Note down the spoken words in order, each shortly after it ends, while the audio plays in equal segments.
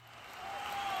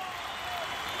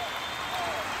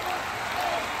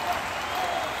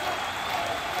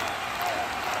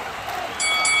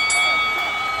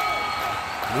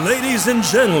Ladies and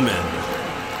gentlemen,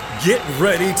 get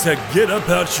ready to get up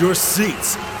out your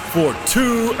seats for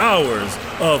 2 hours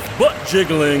of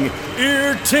butt-jiggling,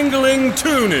 ear-tingling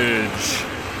tunage.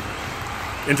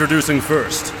 Introducing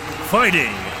first,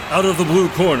 fighting out of the blue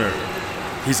corner.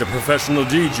 He's a professional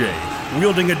DJ,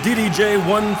 wielding a DDJ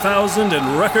 1000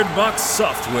 and record box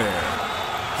software.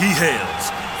 He hails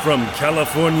from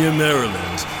California,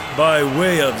 Maryland, by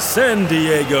way of San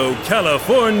Diego,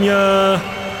 California.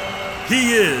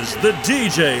 He is the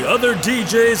DJ other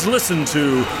DJs listen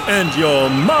to and your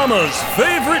mama's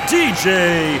favorite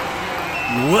DJ.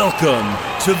 Welcome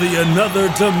to the Another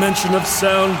Dimension of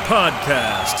Sound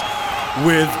podcast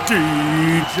with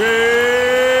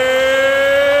DJ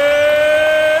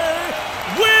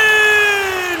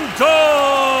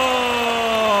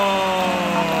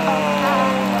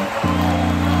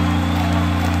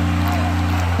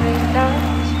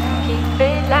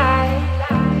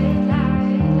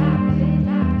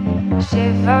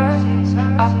Shivers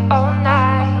up all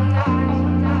night.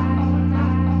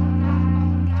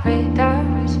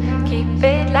 Rhythms keep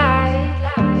it light.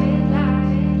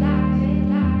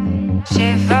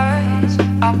 Shivers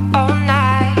up all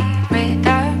night.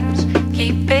 Rhythms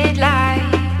keep it light.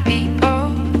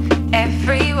 People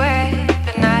everywhere,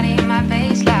 but not in my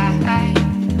baseline.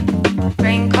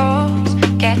 Wrinkles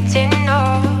getting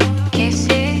old.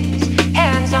 Kisses,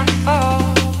 hands on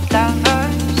fold.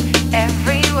 Lovers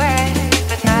everywhere.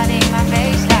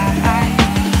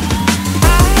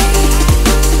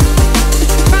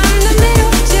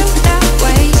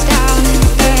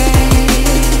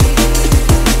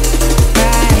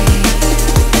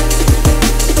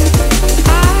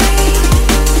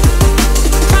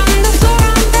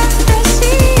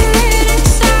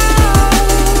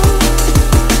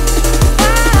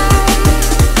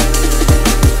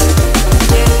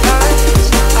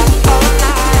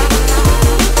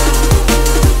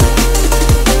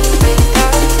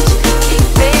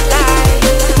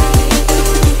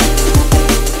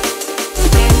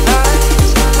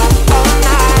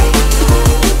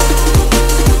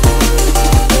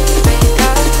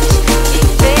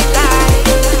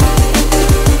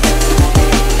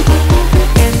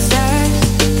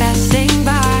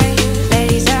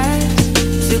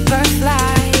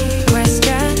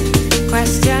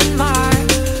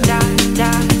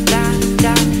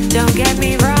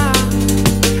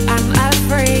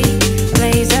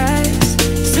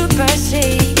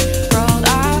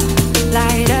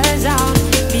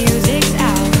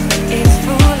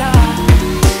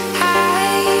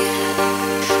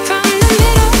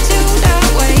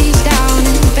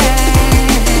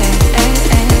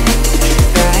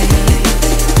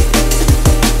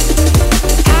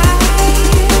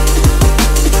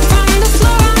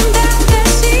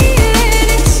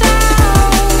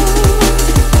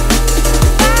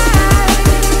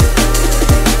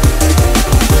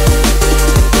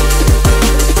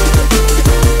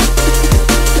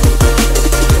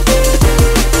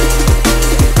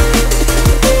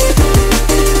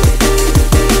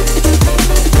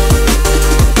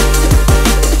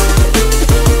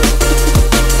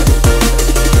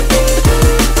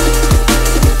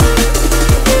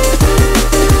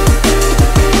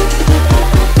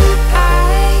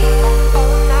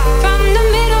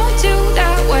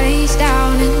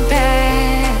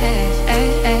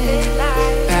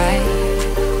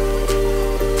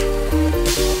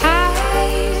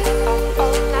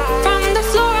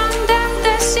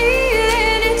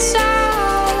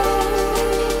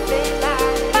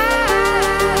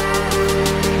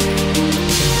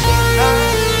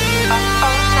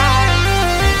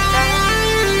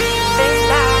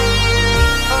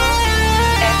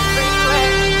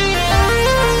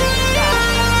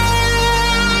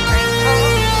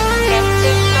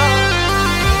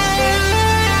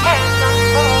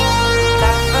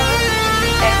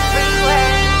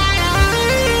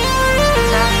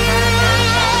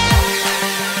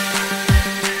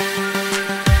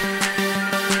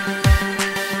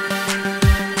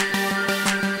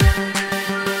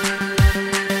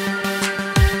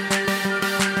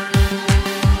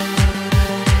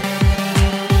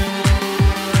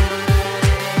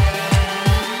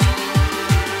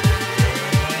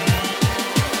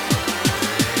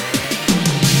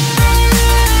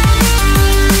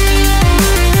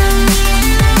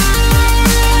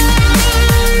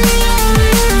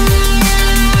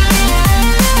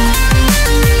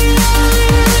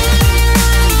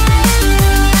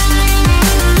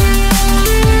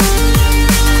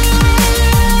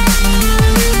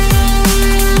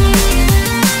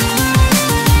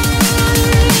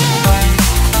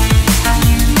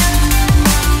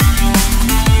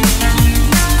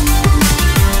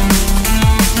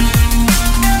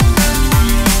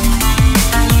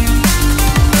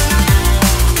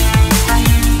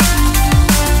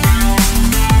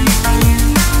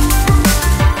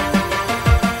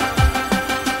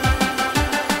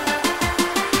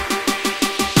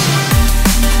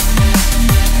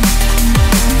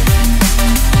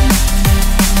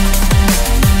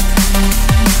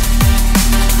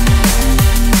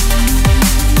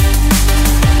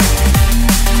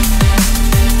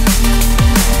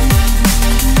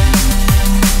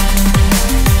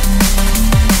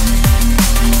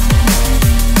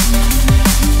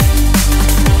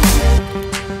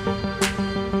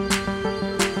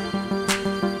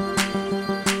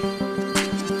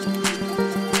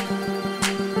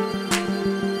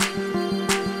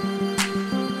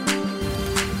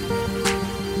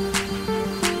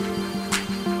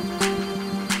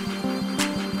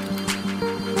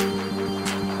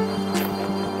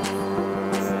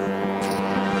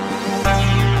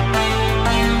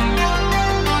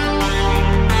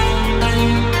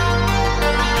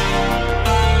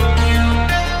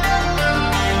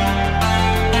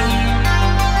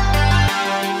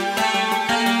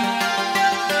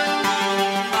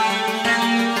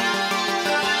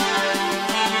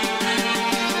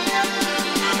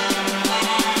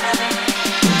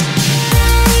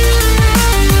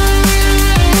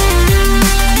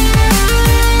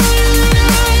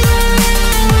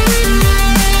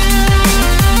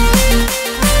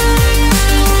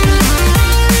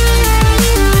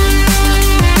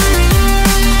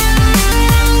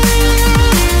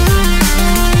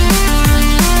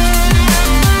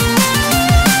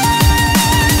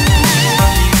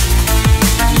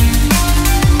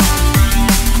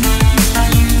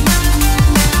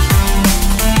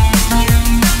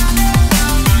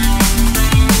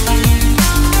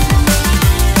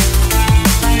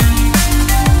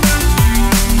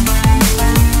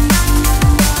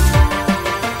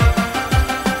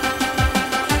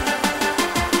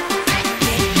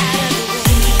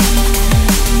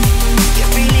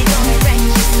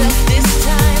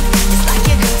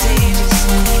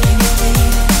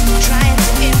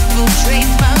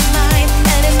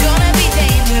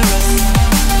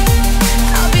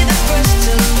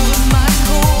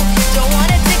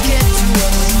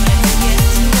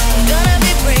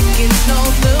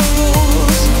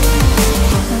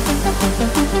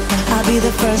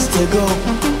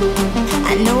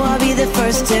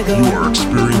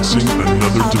 Introducing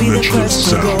another dimension of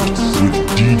sound with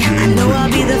DJ I know Window.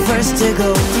 I'll be the first to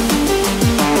go.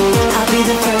 I'll be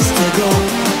the first to go.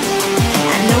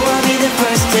 I know I'll be the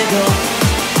first to go.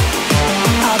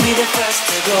 I'll be the first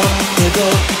to go, to go.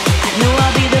 I know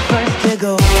I'll be the first to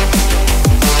go.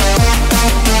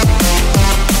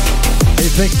 Hey,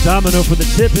 thanks Domino for the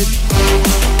tippage.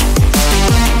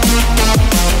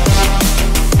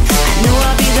 I know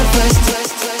I'll be the first to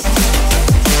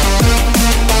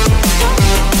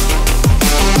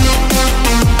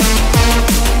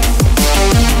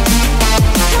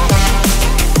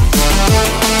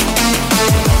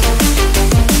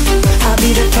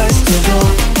be the first to go.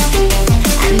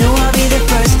 I know I'll be the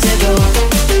first to go.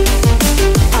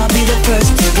 I'll be the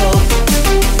first to go.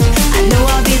 I know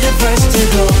I'll be the first to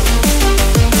go.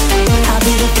 I'll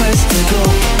be the first to go.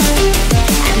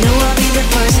 I know I'll be the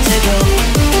first to go.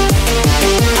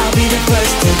 I'll be the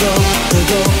first to go. To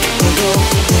go, to go,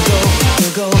 to go, to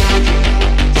go.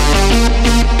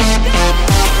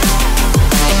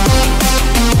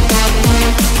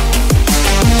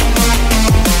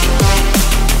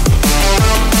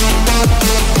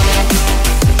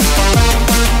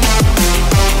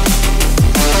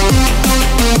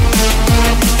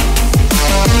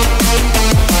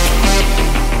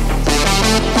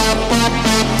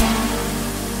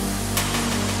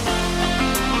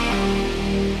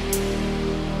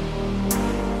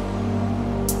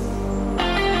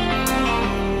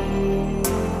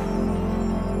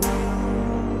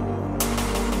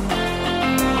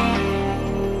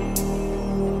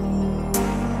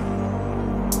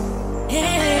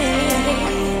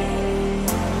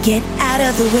 Get out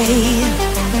of the way.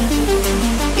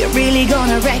 You're really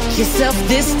gonna wreck yourself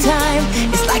this time.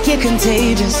 It's like you're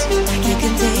contagious.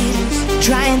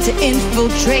 Trying to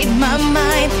infiltrate my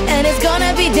mind, and it's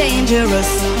gonna be dangerous.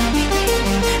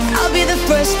 I'll be the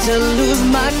first to lose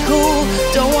my cool.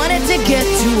 Don't want it to get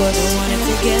to us.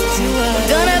 We're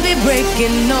gonna be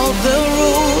breaking all the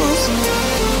rules.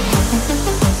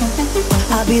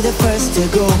 I'll be the first to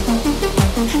go.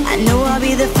 I know I'll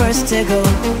be the first to go.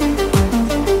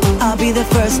 I'll be the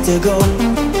first to go.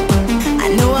 I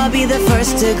know I'll be the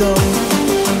first to go.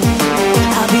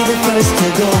 I'll be the first to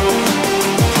go.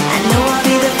 I know I'll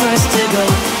be the first to go.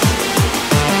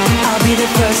 I'll be the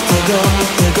first to go,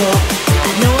 to go.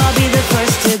 I know I'll be the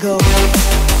first to go.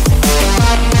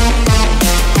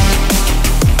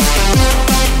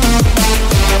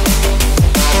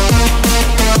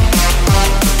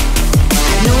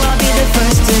 I know I'll be the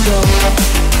first to go.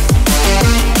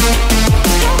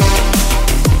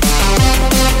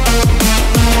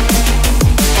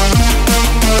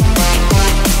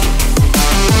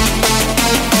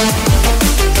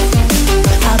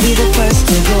 I'll be the first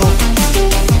to go.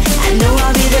 I know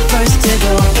I'll be the first to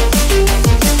go.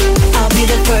 I'll be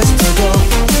the first to go.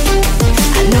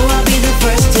 I know I'll be the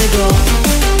first to go.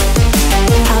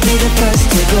 I'll be the first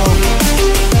to go.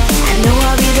 I know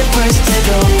I'll be the first to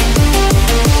go.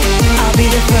 I'll be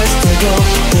the first to go,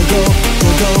 to go, to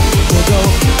go, to go,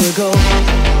 to go.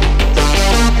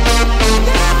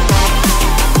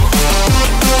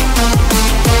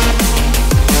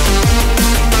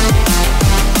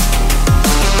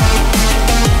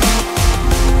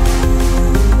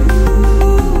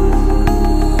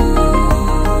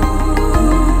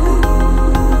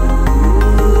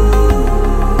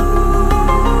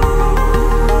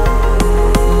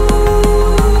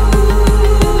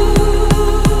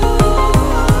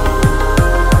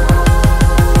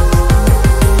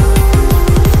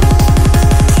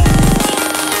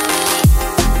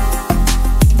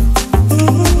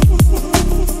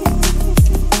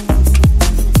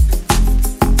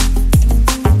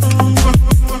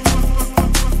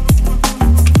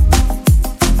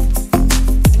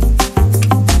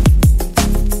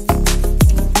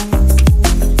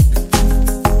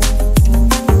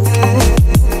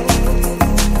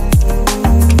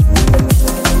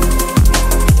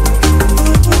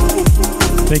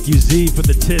 Thank you, Z, for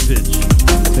the tippage.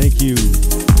 Thank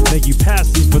you,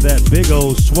 Passy, for that big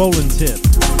old swollen tip.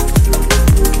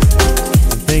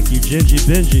 And thank you, Gingy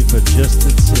Benji, for just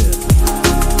the tip.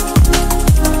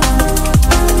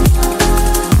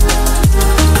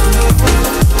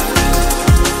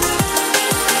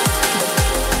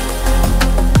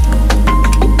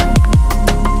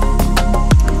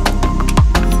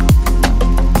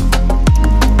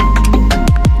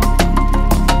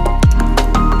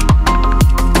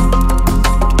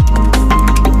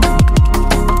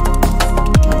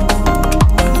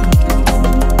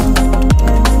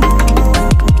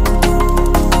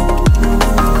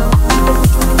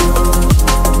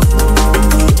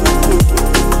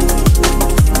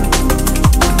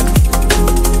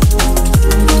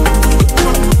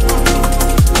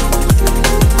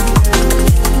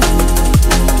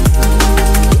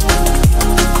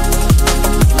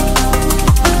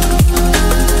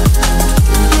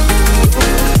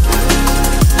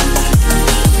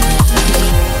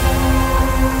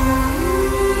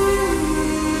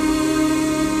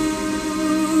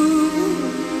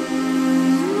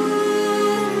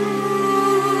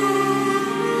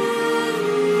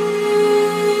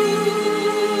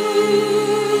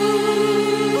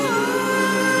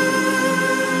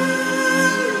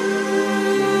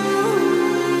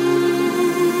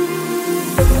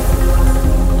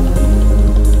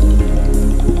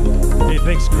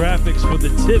 graphics for the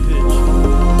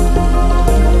tippage.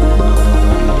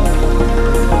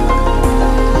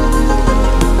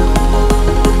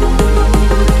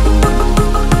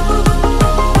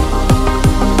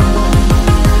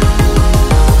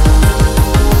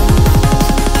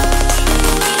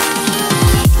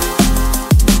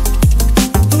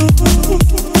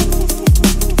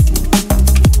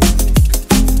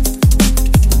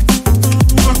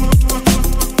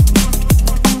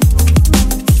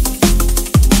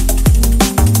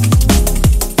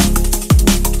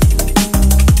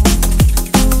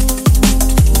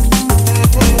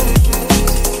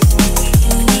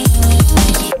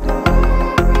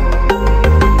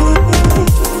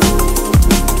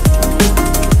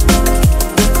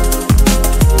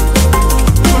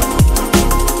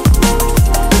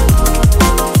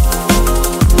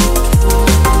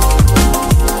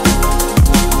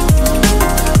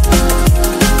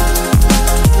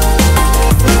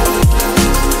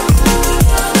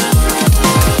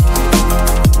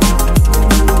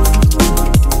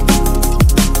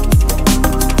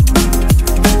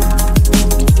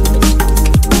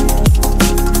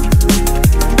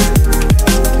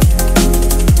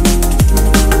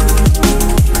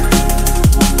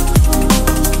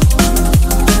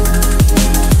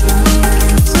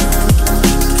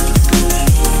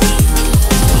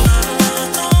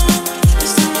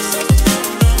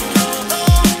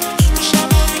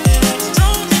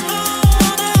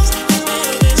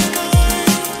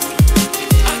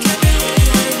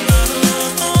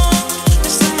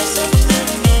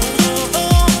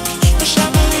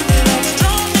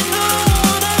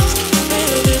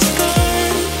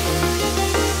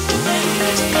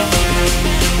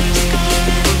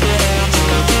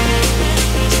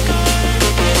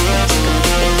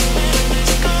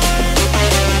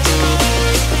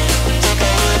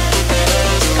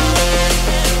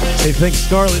 Thanks,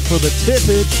 Scarlett, for the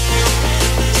tippage.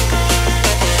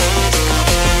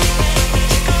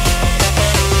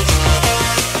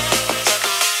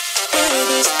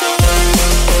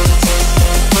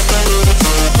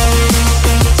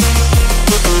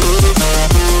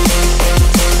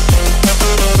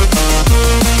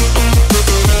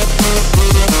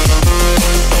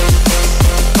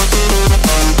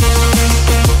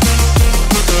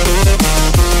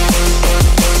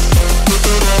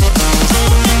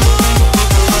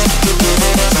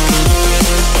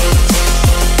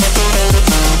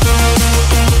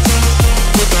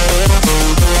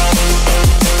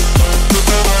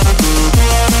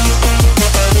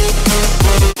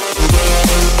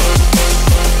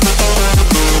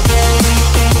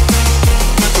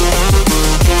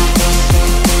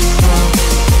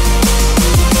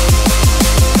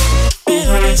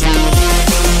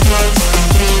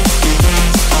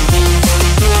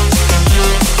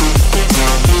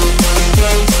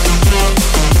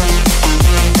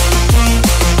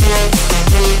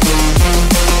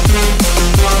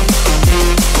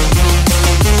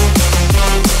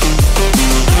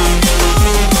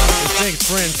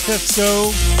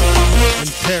 Francisco and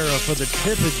Tara for the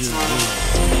tippages.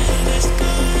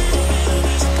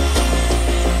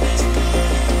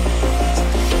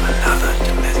 Another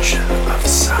dimension of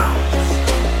sound.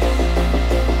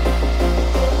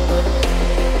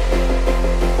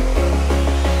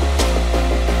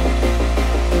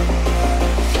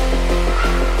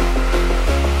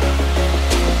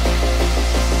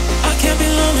 I can't be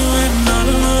lonely when I'm not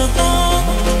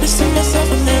alone. Missing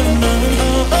myself and never knowing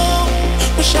how.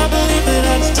 Wish I believe that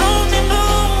I don't need no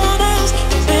one else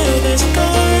to feel this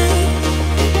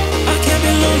good.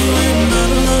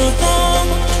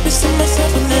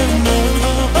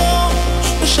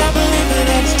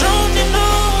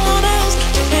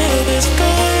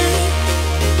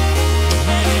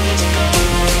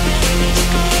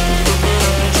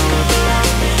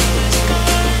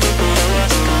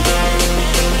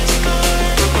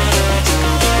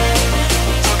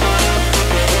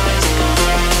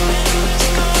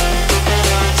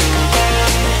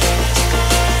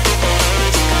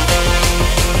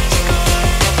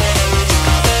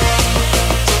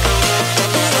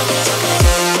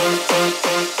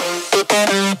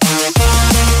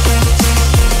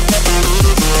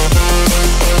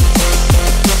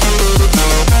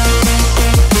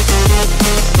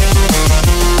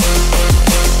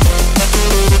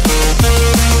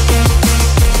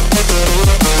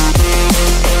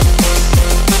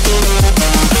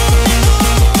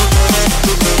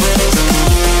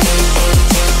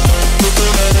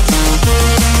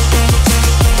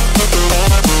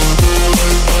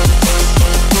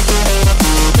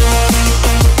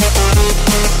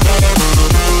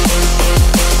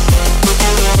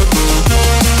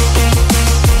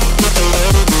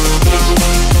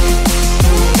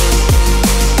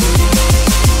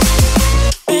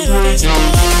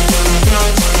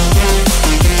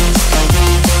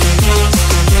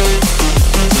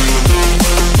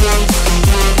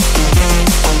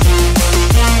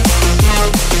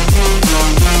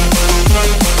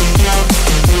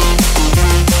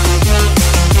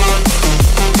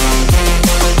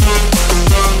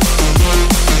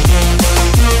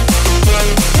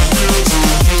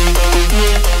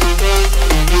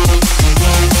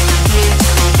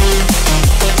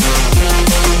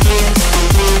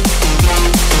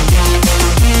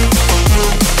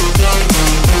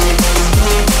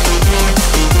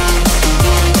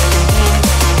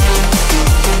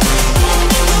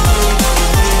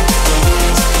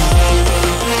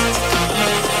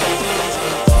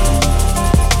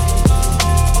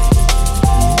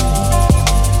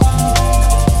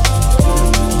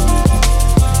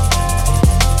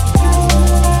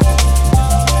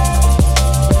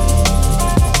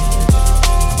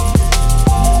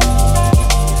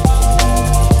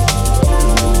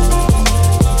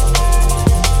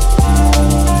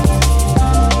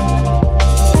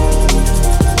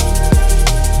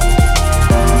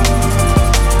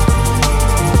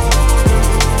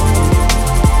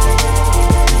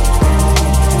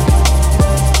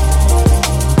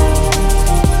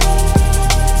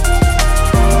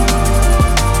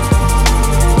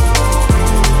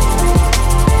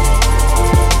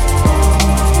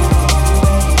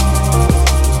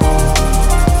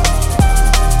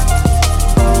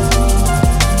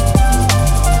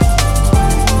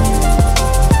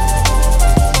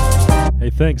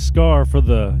 Thanks, Scar, for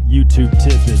the YouTube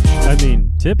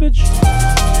tippage?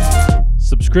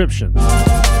 Subscription.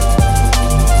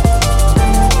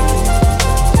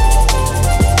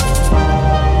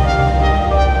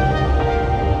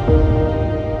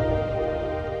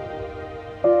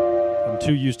 I'm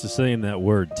too used to saying that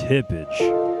word,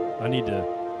 tippage. I need to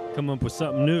come up with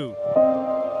something new.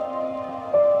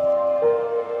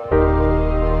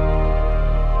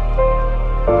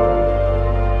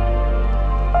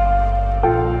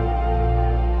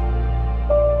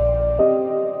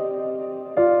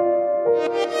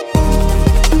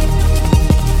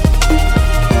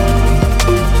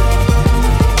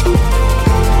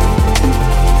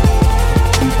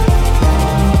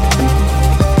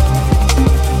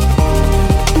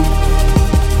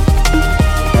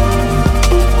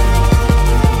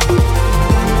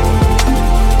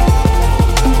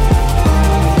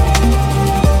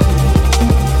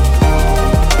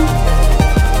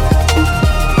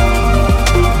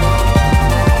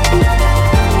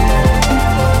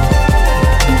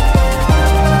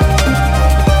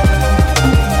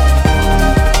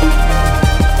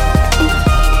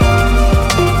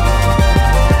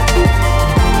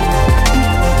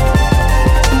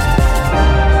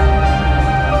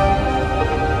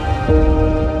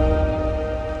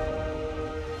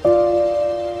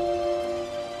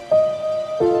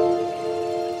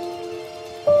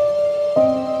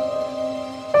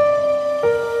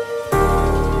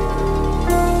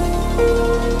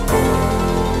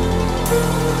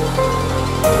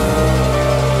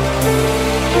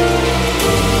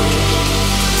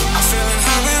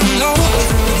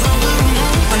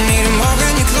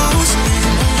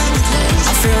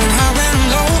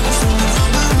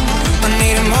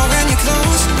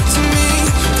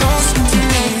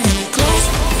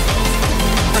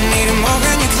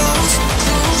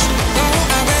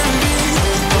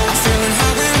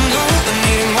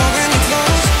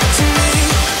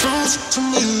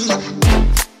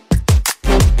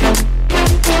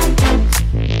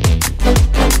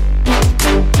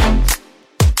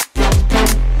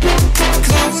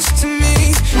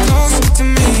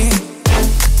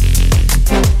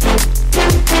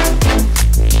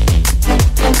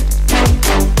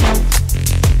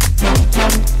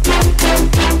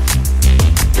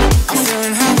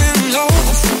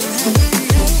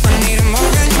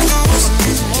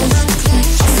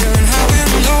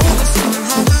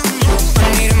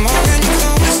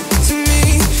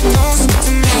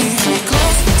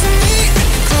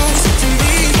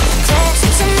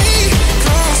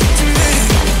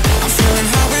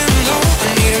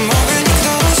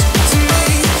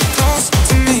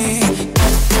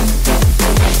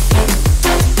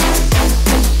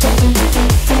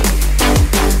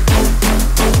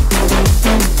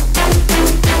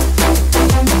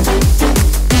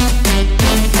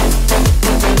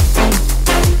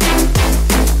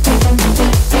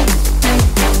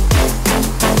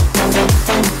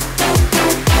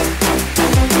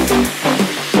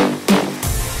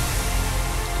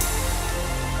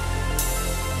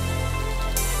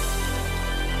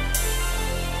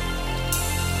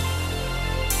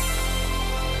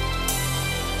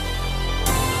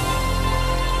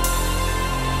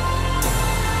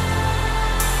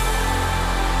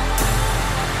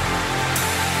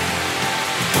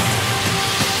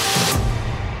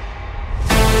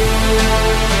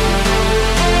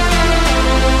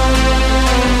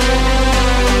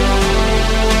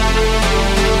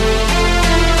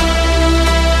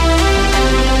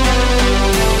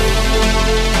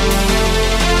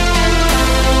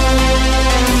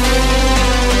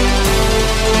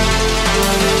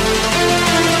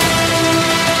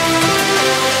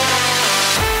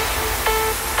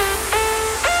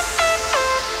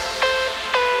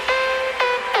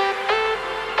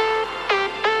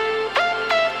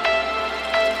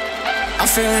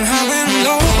 feeling high and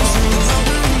low.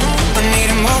 I need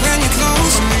it more than your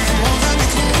clothes.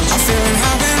 I'm feeling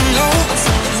high and low.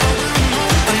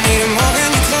 I need it more than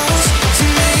your clothes. To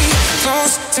me,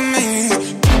 close to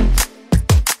me.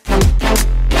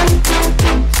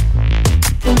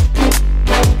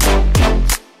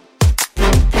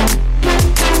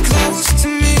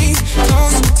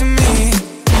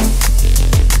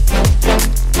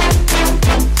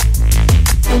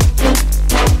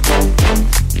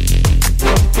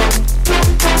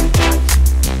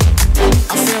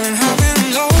 I'm feeling high.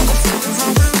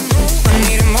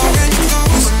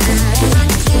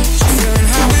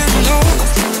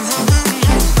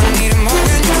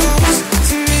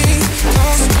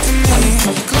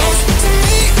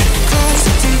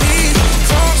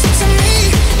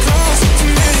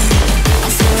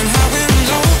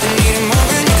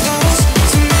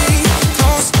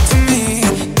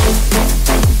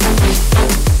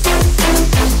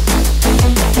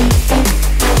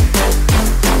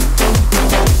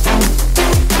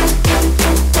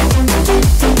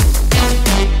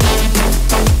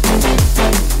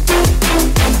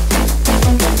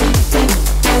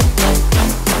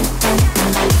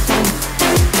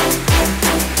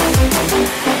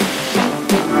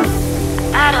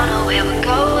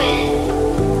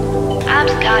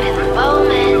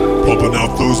 Pumping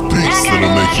out those beats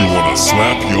that'll make you wanna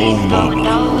slap your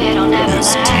mama.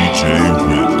 It's DJ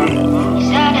Window.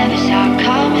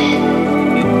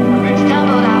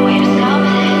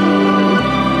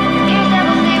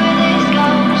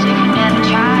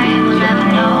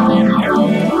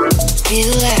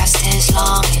 We'll last as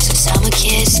long as a summer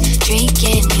kiss.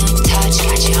 Drinking your touch,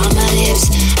 got you on my lips.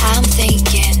 I'm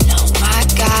thinking, oh my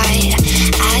God,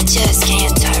 I just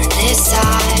can't turn this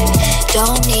side.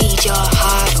 Don't need your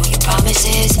heart or your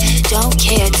promises. Don't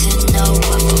care to know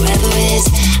what forever is.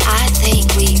 I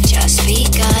think we've just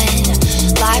begun.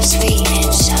 Life's sweet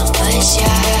and summer's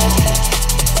young.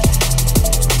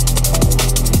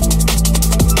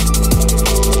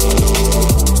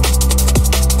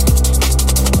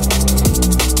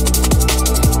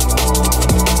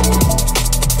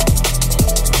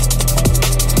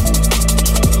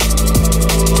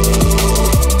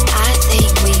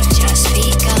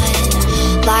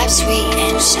 Sweet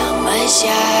and summer's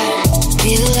young.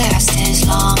 We'll last as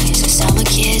long as a summer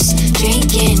kiss.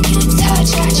 Drinking your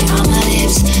touch, got you on my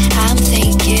lips. I'm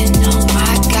thinking, oh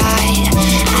my God,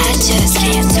 I just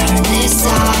can't turn this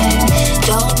side.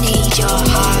 Don't need your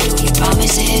heart or your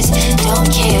promises. Don't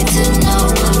care to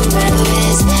know what forever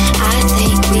is. I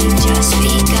think we've just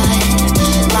begun.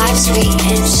 Life's sweet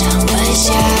and summer's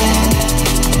young.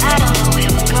 I don't know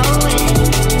where we're going.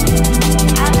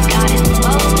 I'm caught in the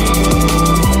moment.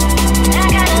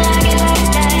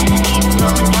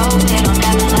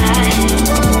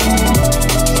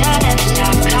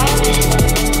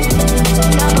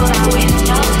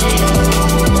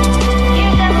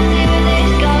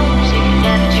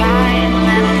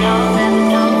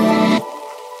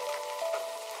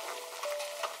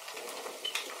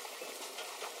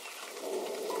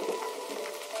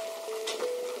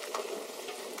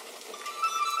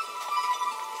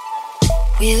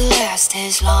 We'll last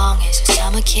as long as a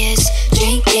summer kiss.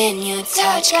 Drinking your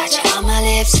touch, got you on my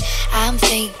lips. I'm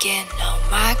thinking, oh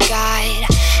my God,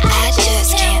 I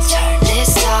just can't turn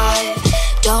this side.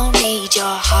 Don't need your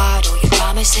heart or your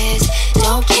promises.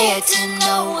 Don't care to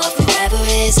know what forever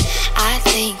is. I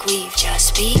think we've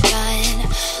just begun.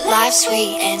 Life's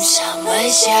sweet and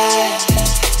summer's young.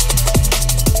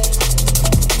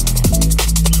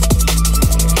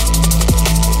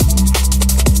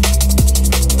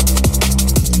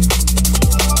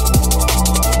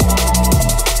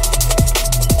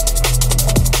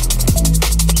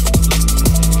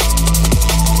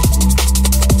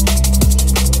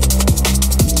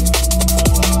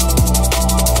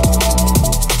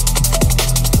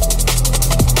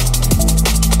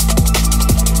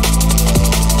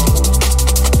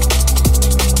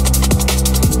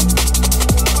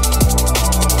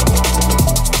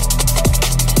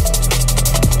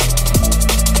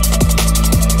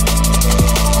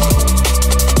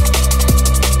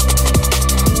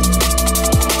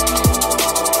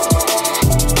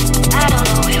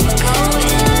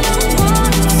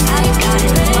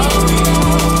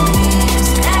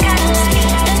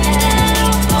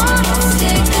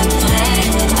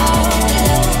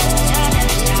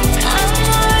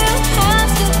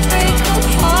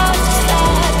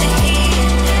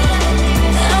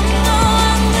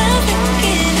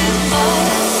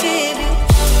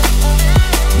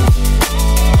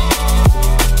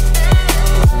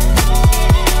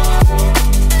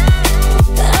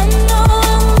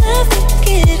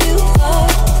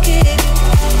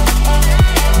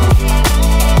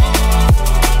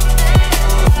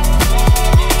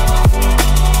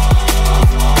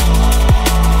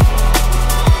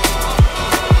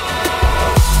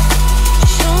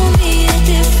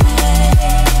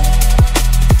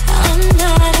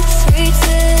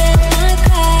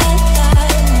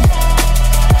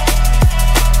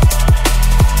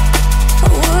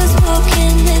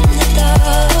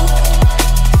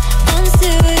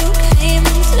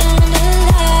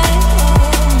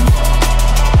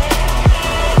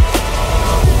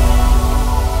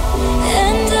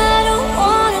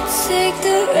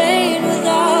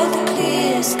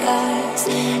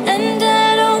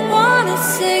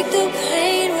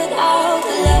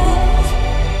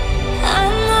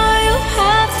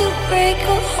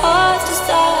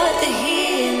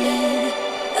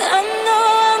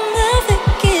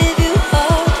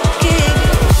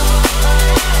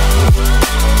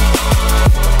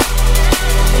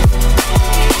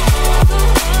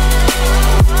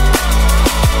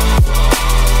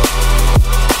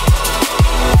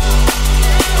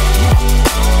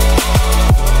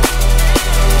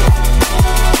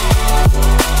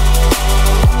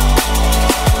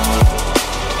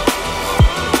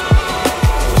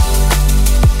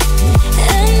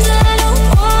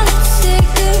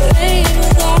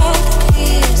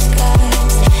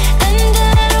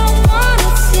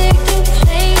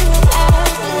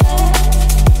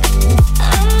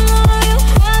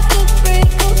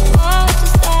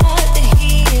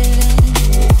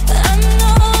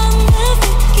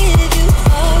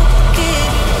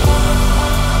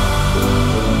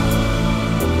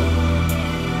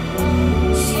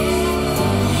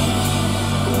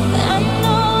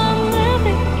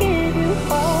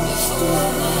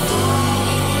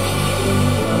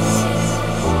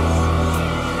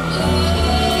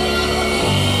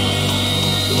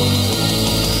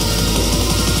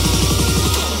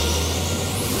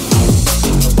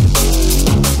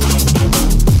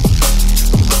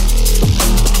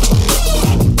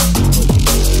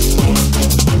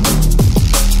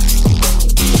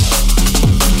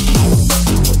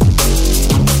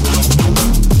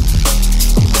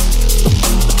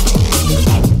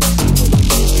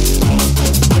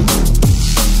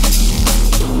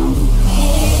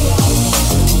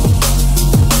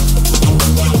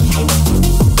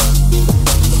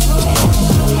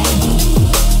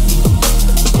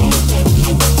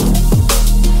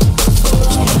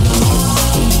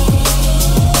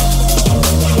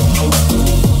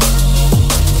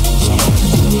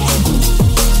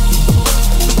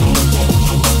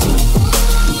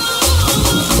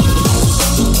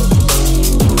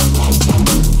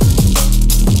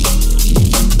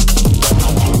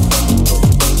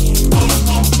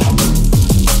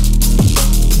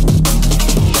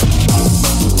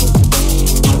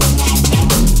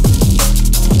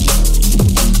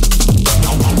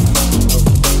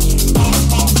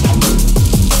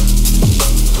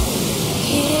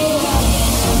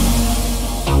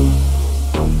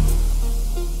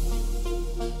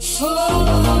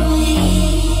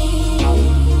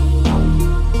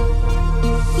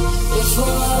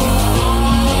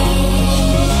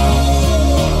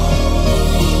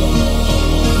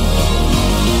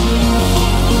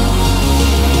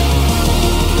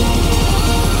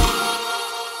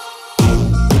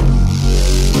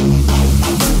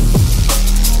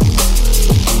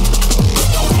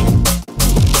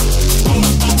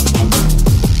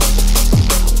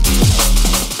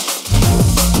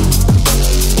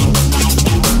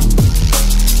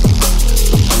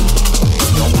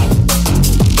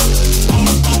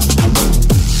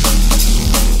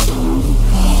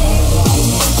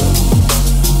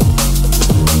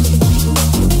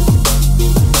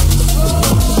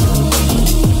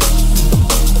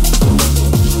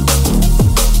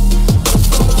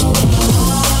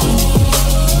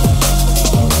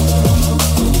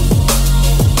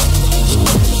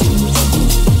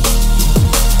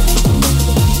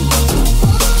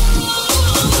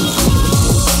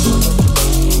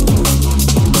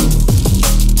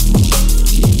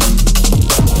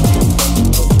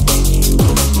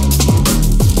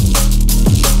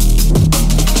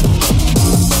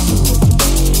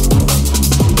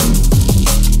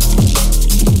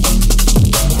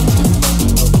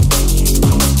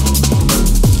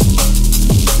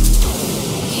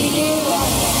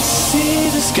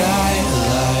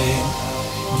 skylight,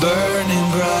 burning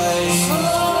bright.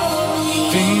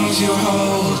 Things you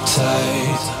hold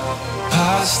tight,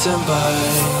 past and by.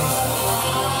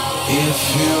 If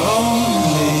you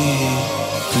only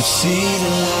could see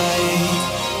the light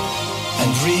and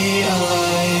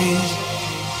realize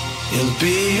it'll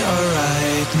be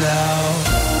alright now.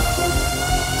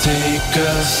 Take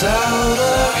us out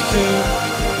of here,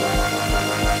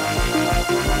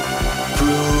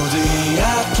 through the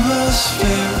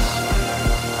atmosphere,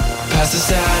 past the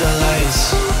satellites,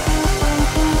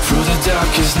 through the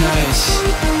darkest nights,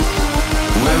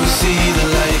 where we see the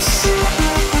lights,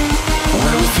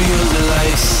 where we feel the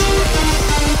lights.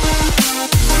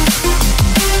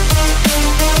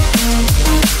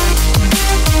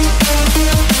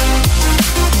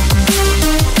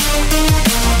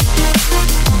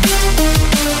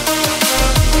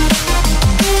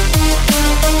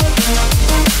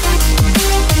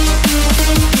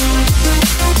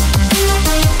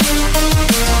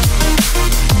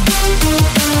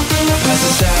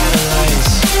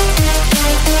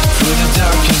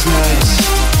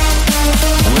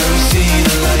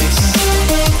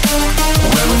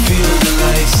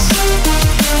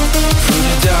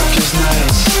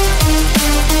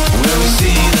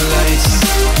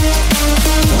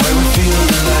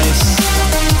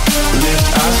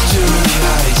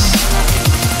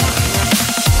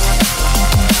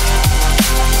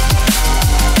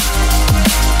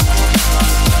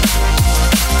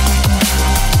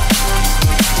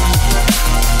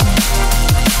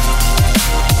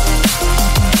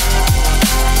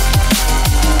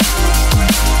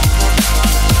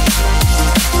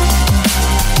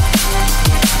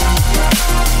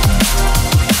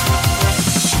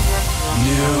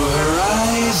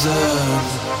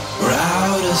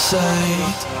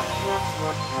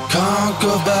 Can't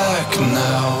go back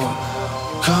now,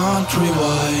 can't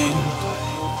rewind.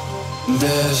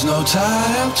 There's no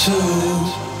time to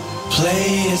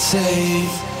play it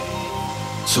safe,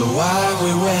 so why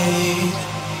we wait?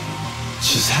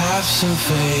 Just have some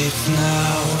faith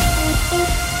now.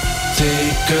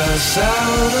 Take us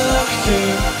out of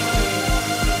here.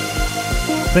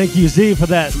 Thank you, Z, for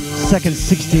that second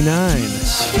 69.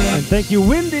 And thank you,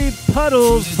 Windy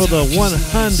Puddles, for the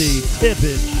 100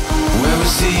 tippage. Where we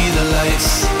see the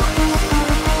lights,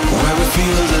 where we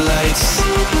feel the lights,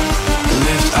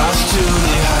 lift us to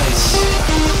the heights.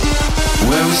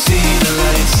 Where we see the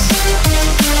lights,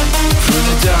 through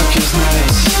the darkest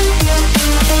nights.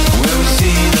 Where we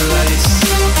see the lights,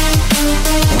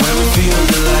 where we feel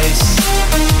the lights,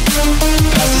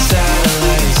 past the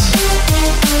satellites,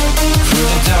 through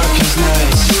the darkest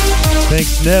nights.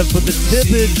 Thanks, Nev, for the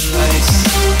tippage. Lights,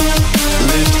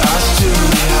 lift us to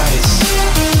the heights.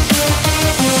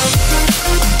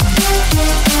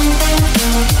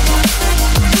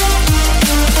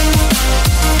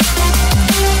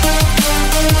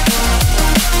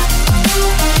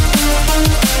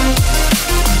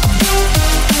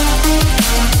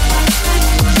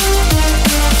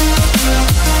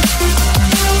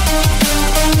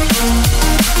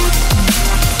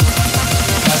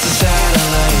 Past the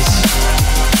satellites,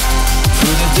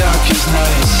 through the darkest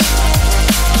nights,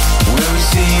 where we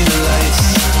see the lights,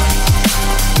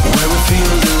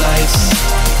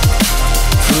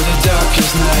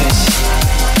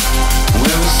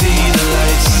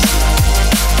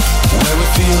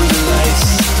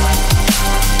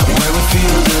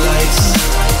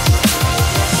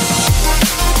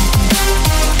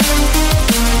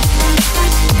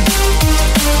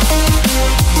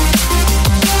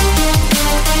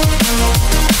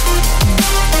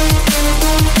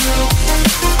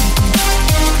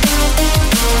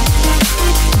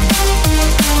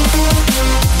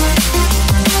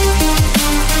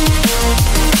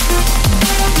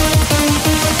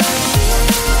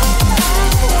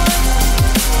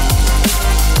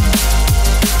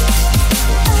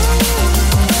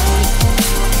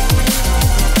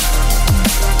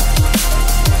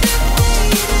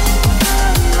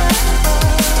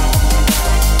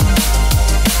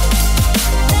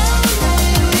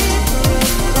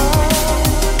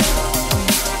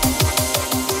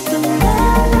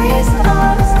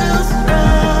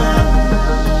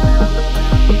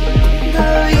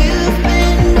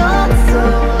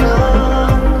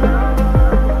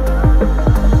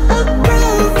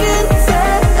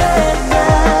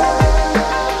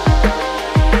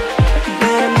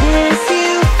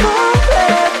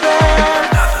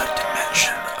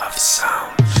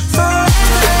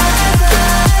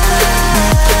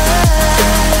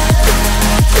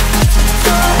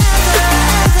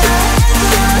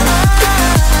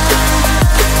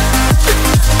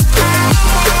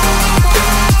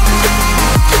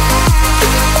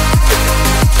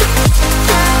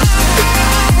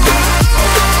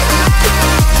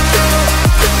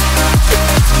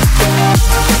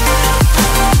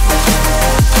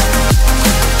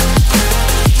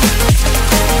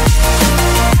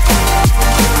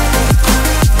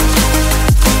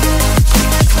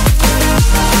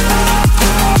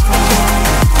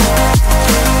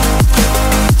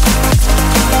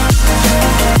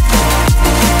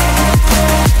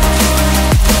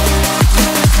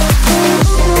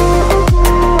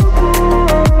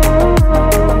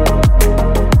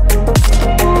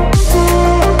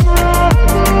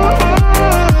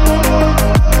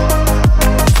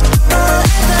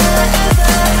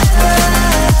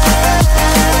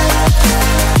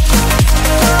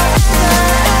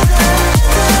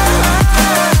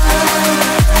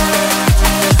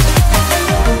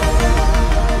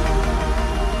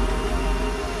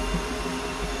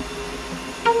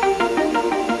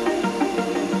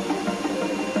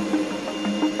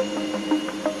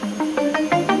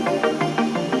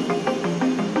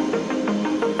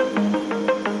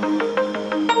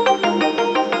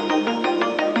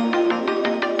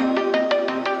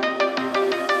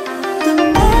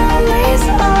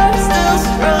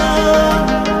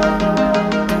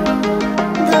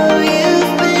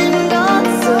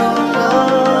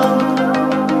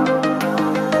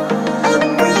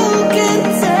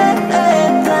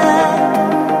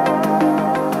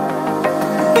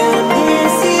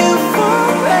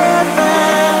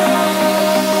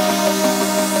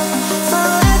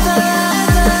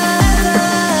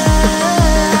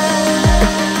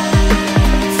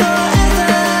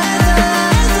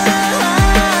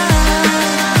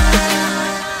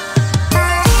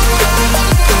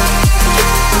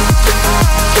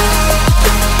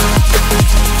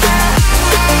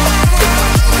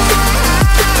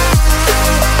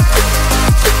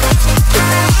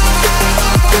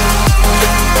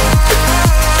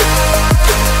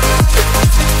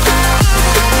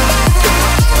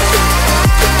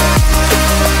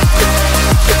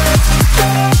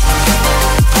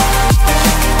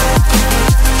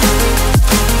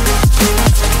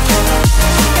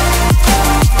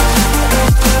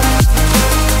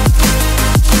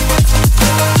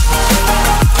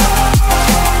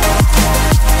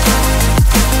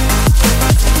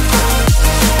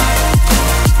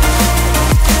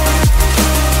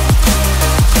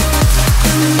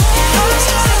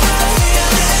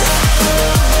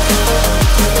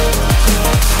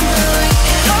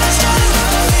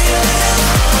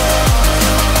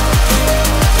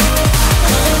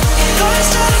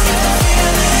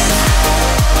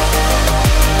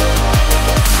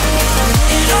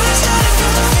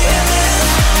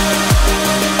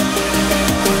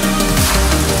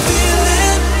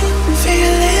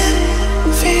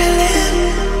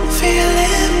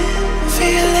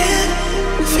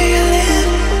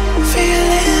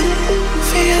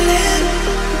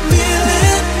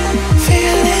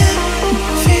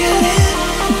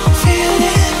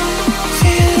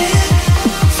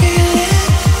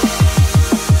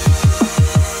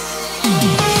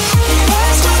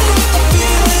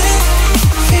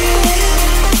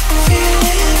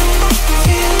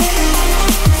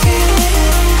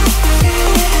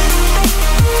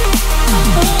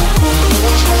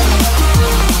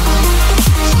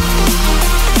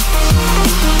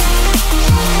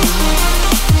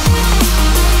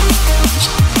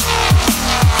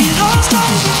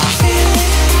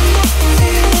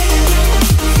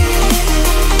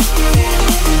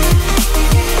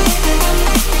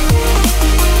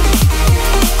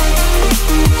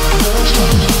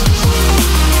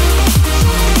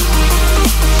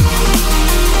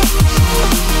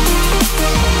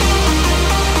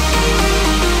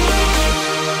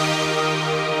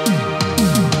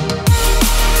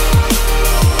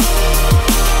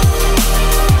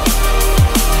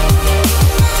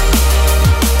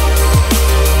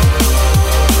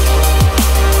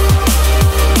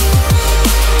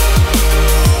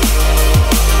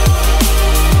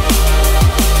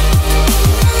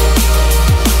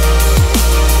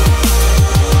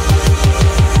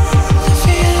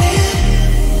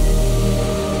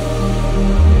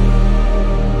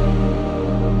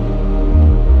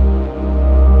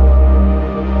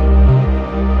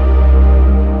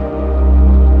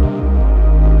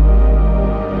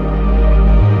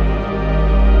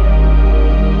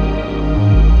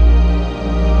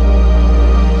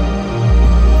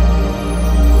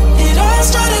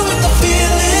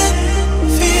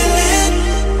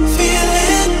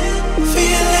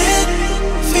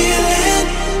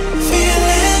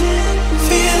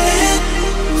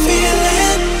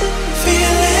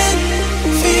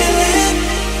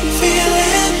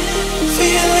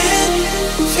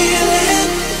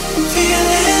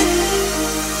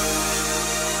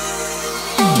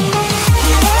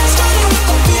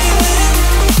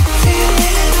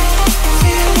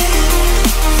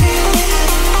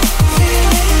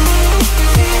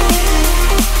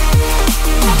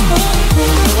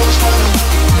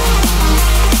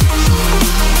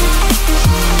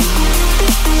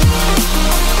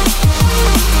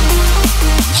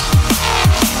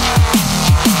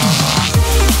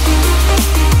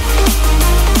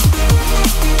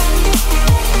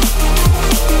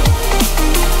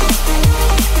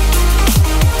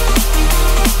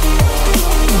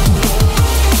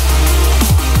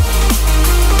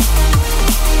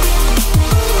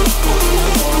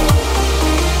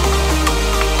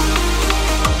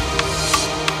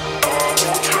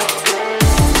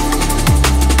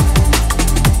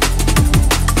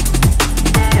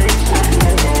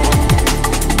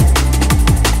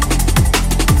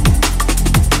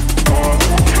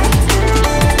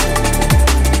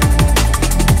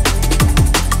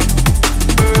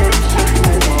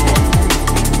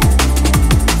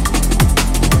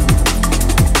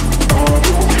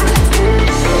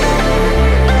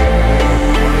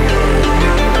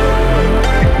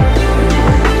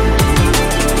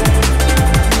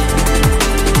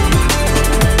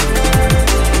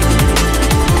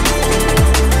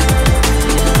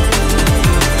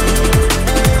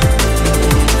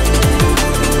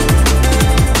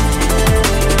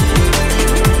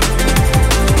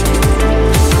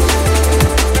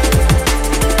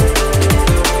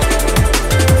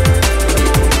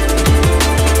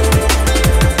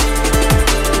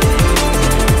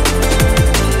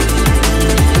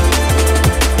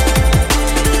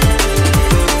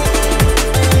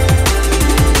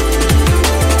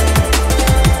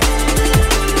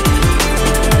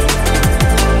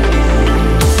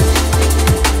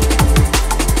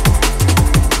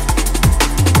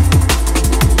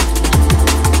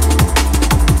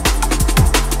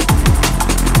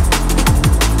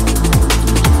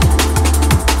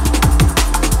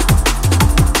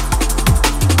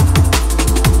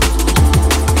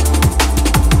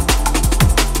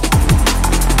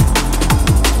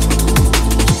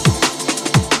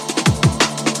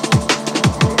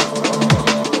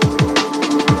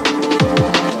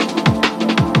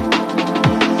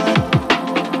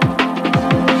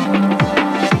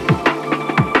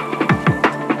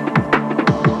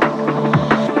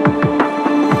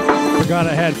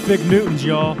 Vic Newtons,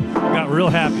 y'all. I got real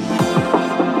happy.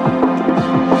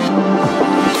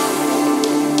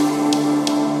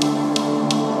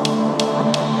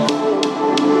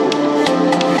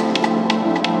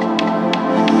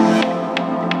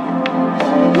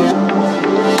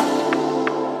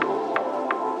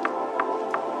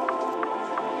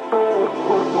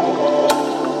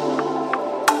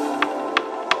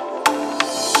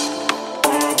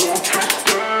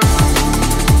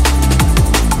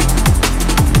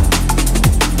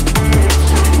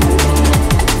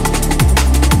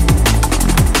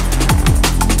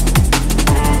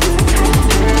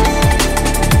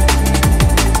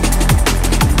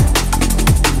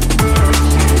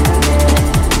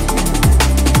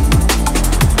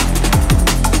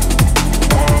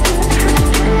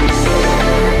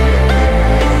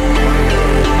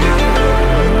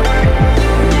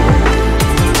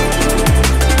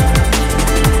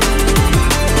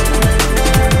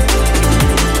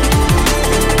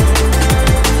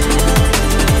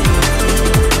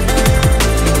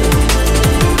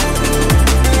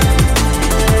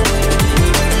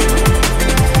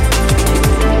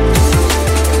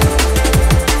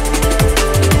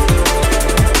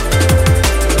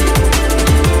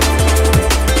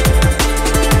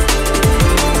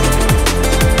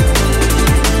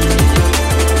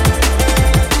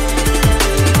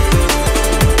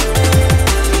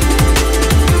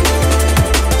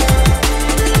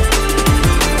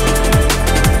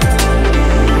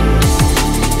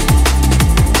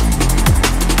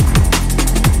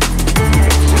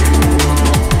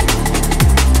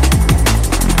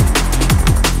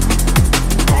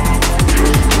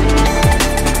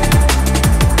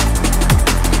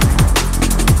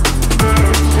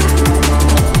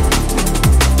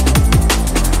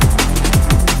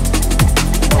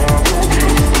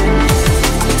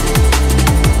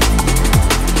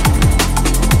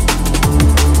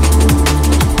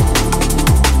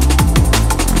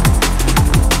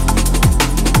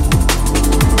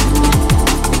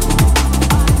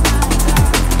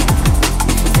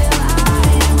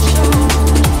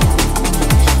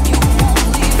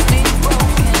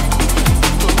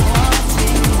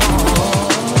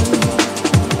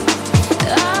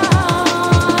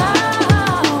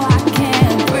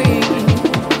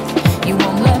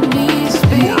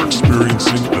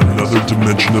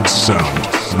 dimension of sound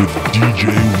with DJ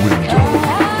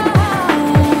Window.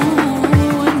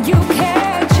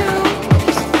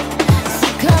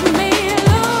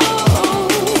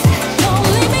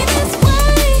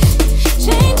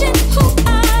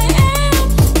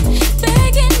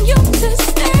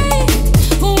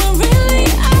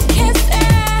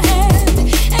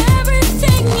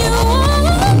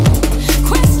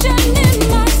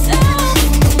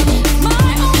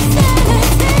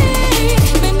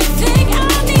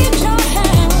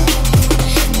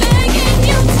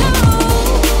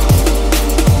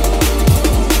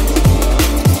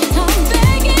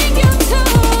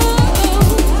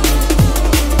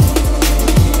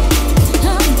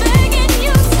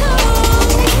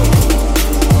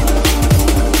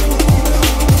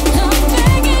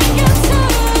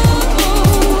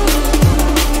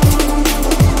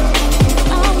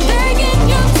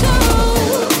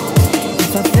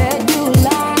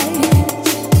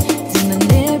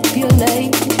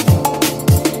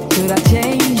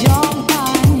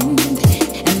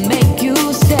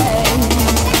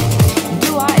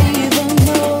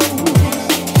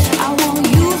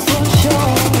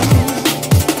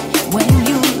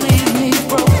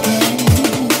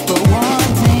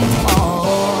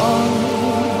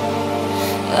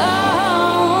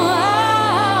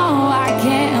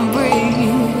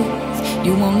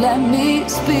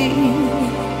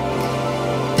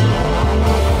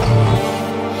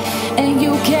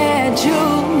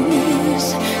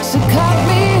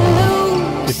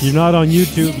 If you're not on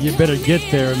YouTube, you better get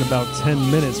there. In about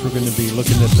 10 minutes, we're going to be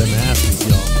looking at them asses,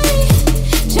 y'all.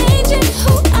 Changing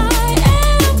who I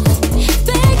am,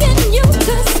 begging you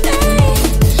to stay.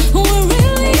 When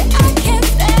really I can't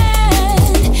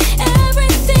stand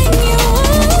everything you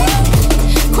want.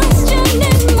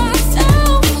 Questioning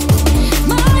myself,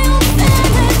 my own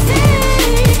sanity.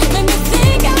 Make me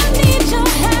think I need your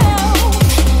help.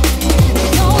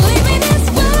 Don't leave me this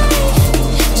way.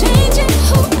 Changing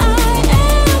who I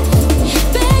am,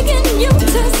 begging you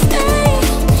to stay.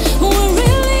 When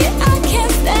really I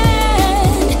can't stand.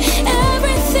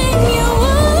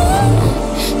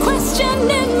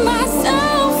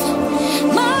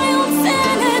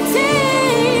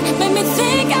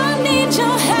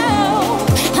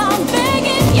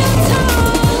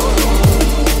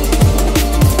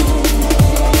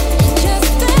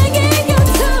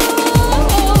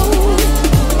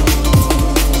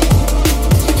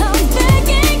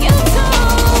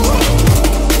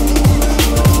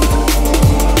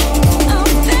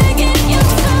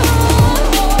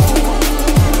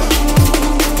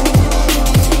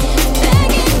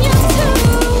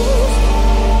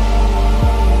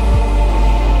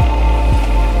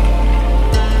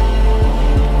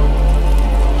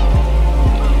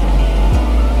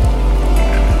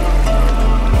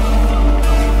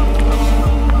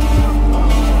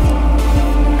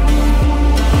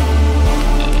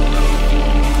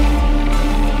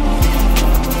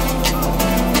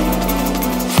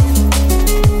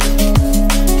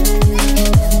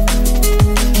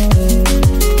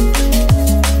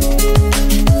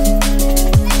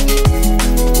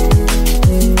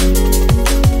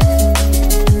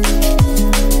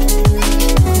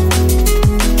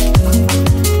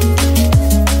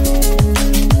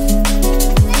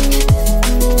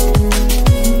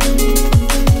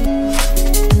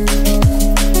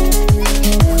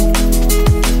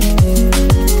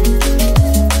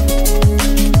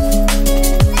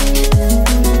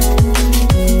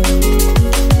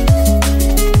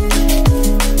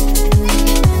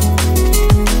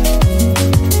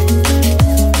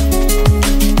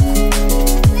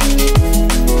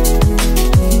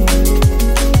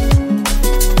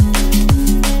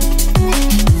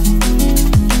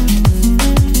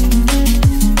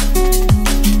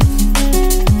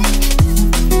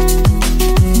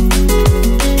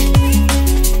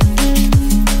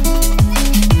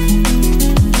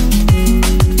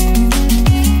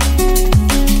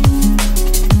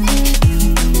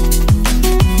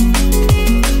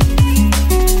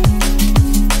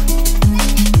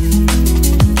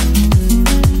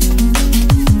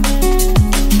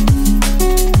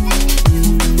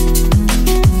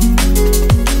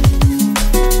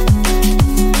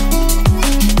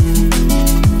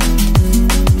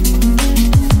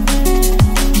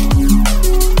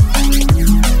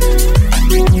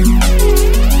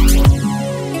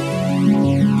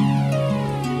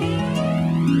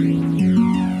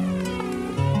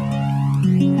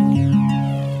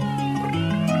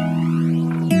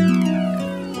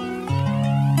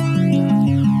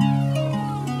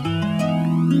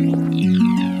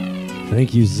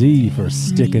 Thank you, Z, for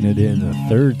sticking it in a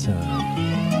third time.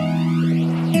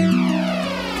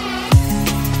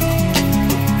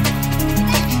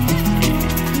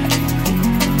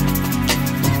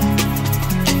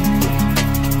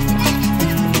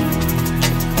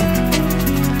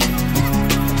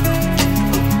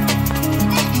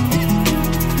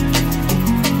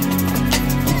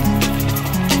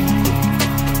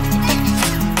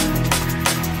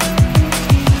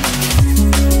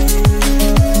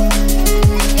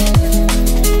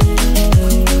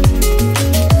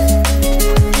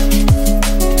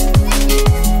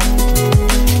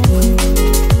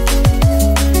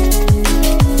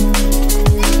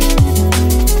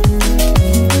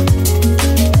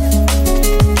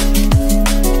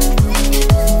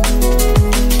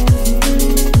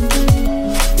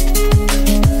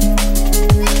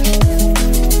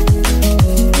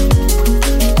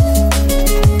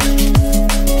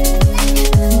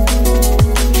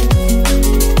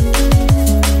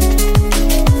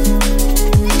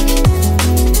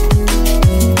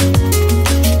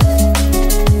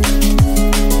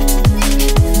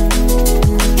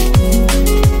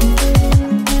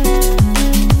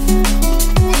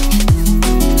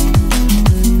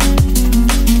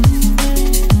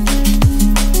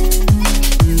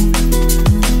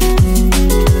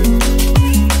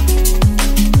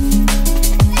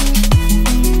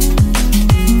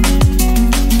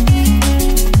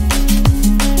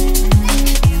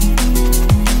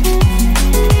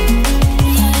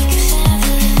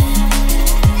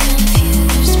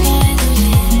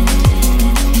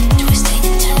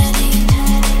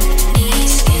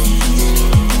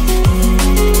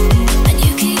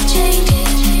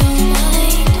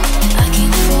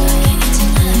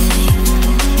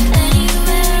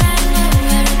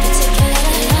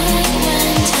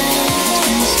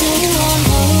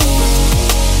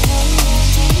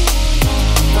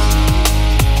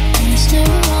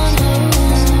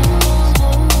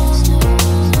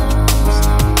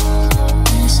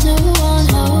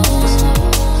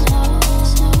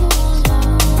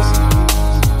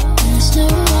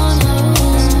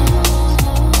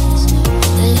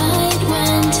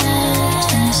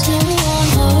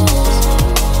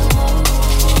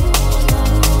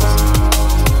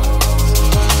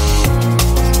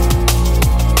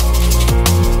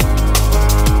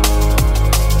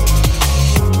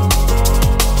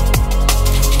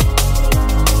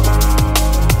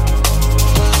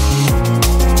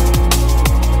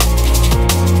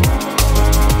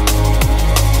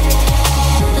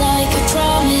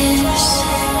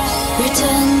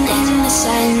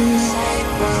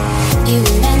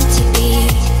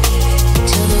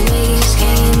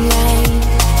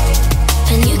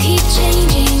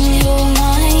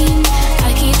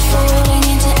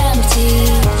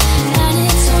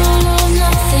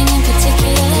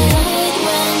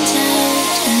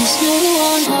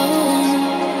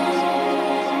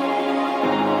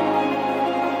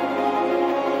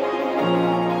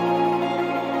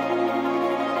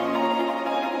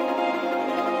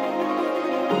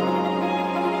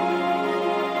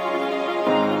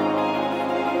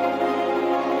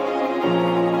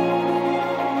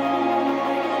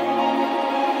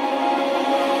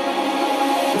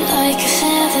 Like a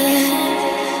feather,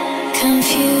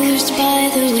 confused by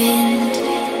the wind,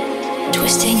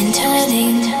 twisting and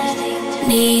turning,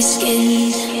 knee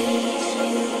skinned.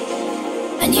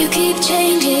 And you keep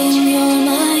changing your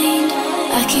mind.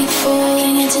 I keep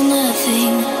falling into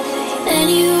nothing,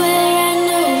 anywhere and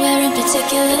nowhere in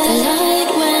particular. The light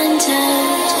went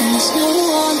out and there's no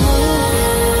one home.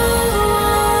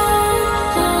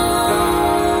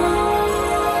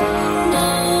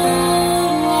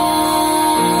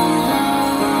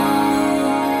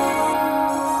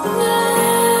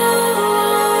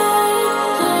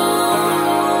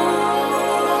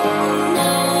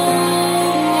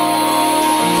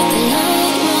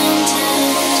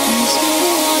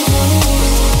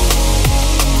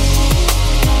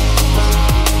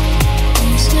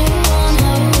 There's no one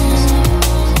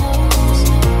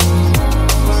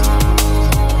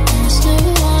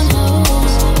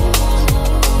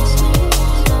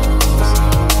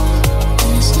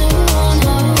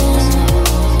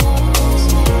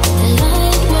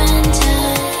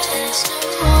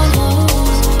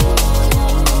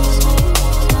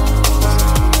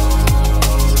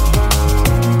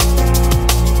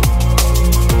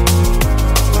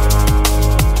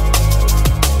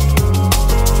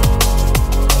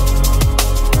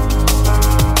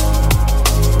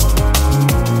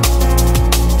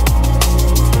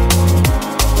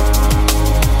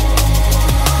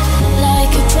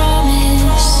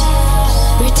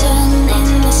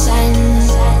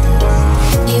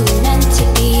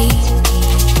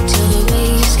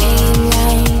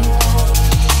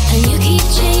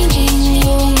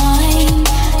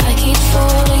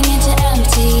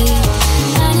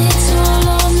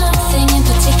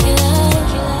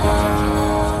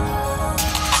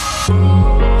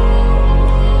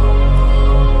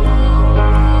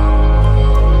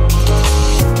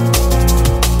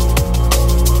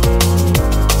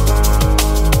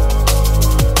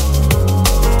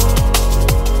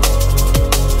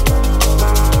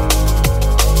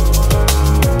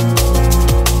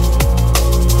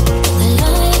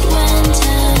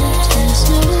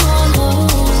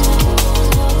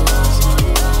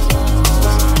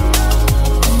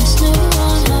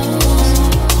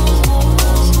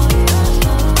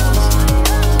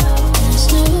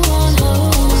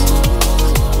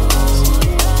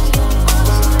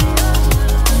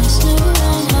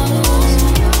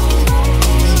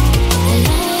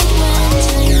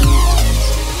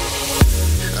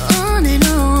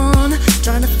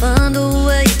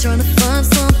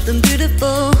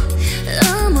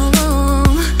I'm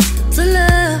wrong to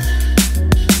love.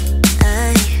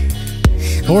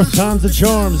 Fourth time's the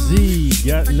charm, Z,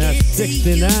 getting that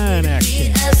 69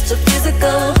 action. As to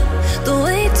physical, the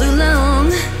way too long,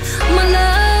 my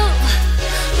love.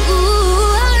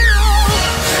 Ooh,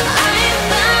 I ain't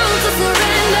bound to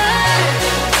surrender.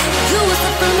 You were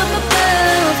sent from up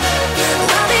above.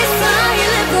 I'll be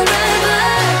silent forever.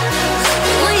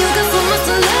 When you got so much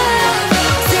to love,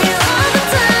 see you all the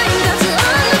time, got you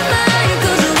on the mind,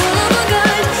 'cause you're one of a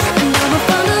kind, and I'ma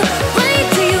find a way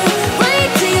to you, way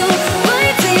to you, way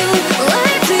to you,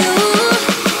 way to you.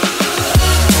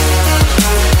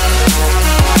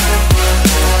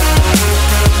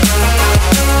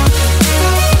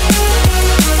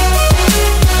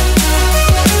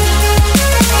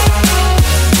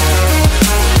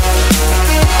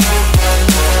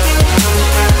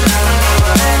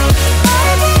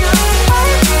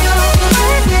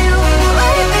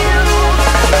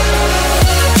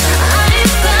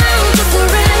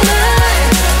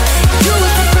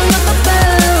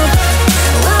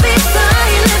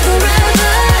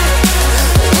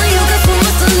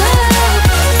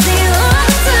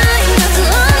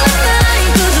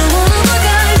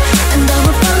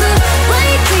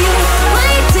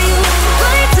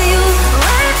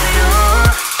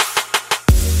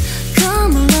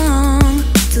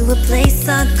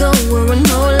 I go where I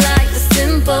know life is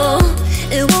simple.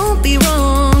 It won't be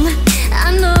wrong,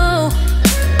 I know.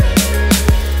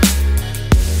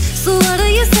 So what do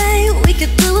you say? We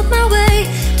could do it my way.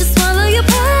 Just swallow your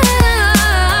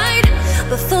pride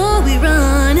before we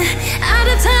run out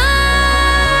of time.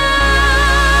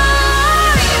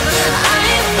 I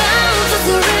ain't bound to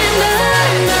surrender.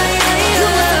 You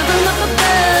were from up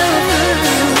above.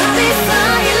 I'll be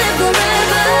silent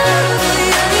forever.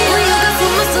 When you got so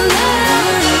much to love,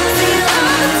 see you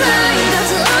all the time, got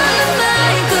you on the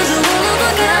mind, 'cause you're one of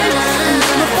a kind, and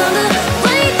I'ma find a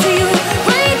way to you,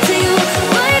 way to you,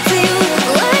 way to you,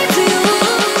 way to you.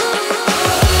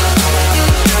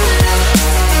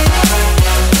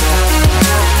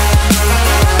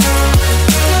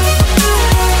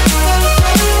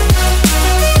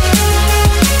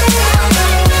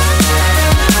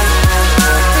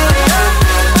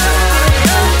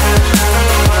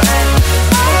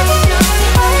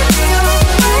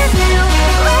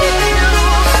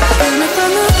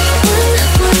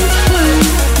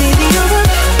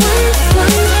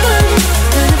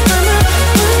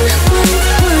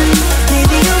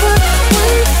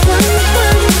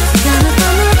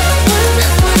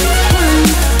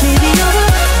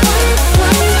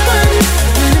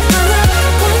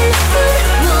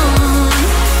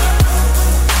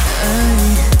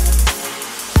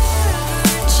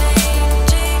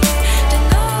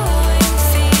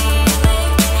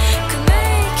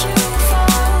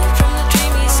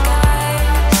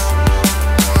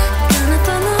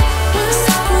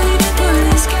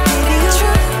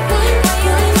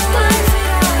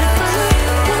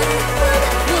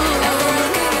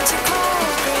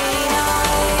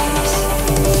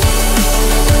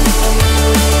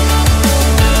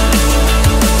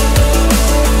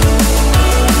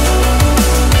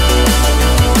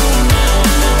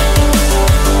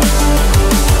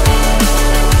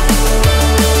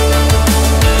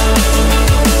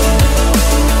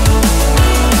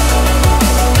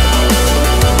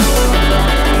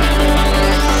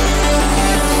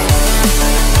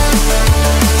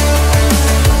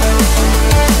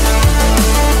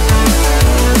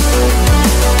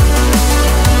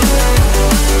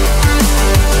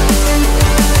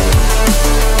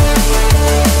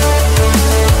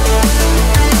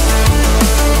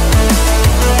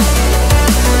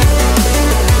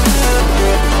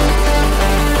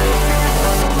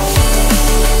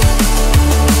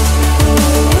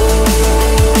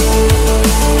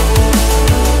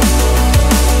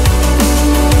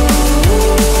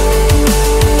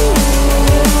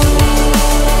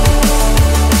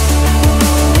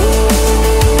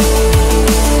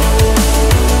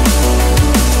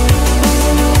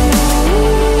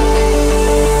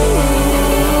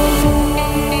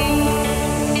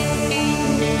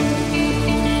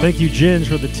 Thank you, Jen,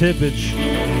 for the tippage.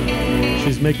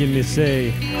 She's making me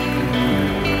say,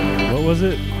 what was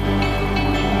it?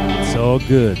 It's all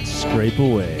good. Scrape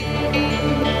away.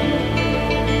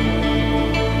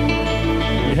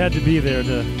 You had to be there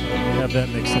to have that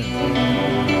make sense.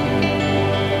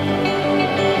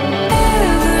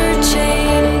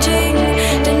 Ever-changing,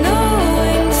 the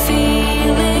knowing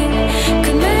feeling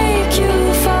could make you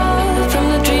fall from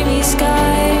the dreamy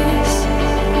skies.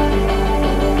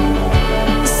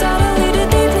 Suddenly the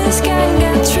deepness can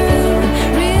get through.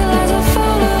 Realize I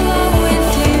fall along with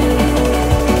you.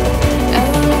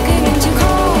 And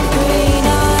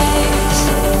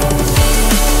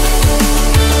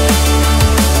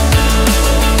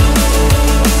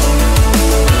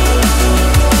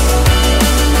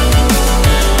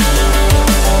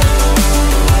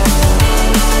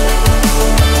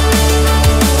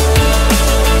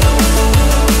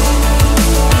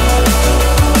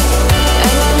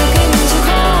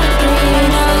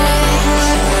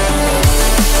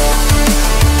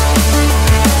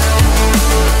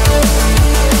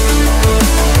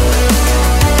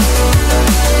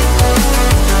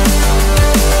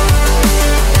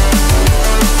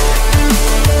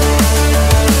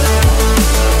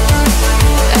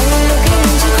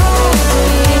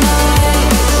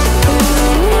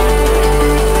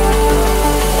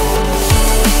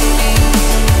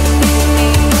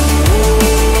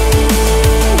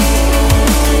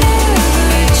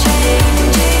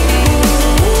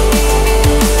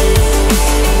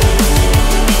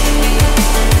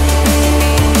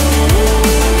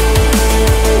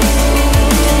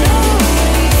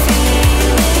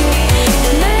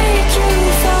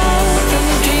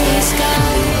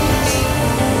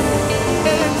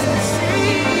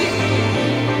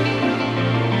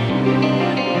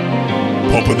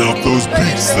pumping out those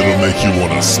beats that'll make you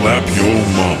wanna slap your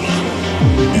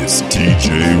mama. It's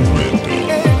DJ Window.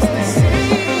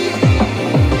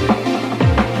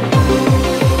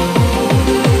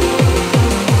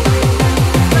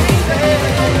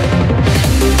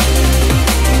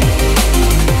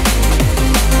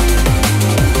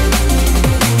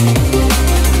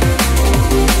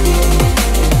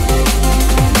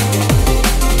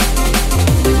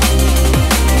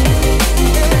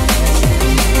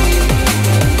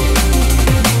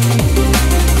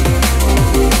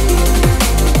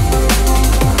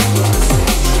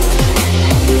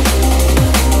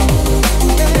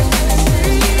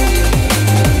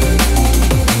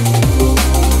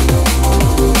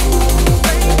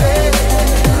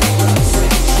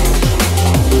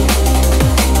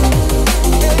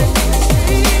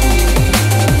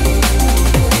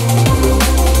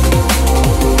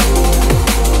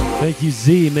 Thank you,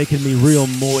 Z, making me real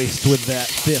moist with that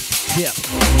fifth tip.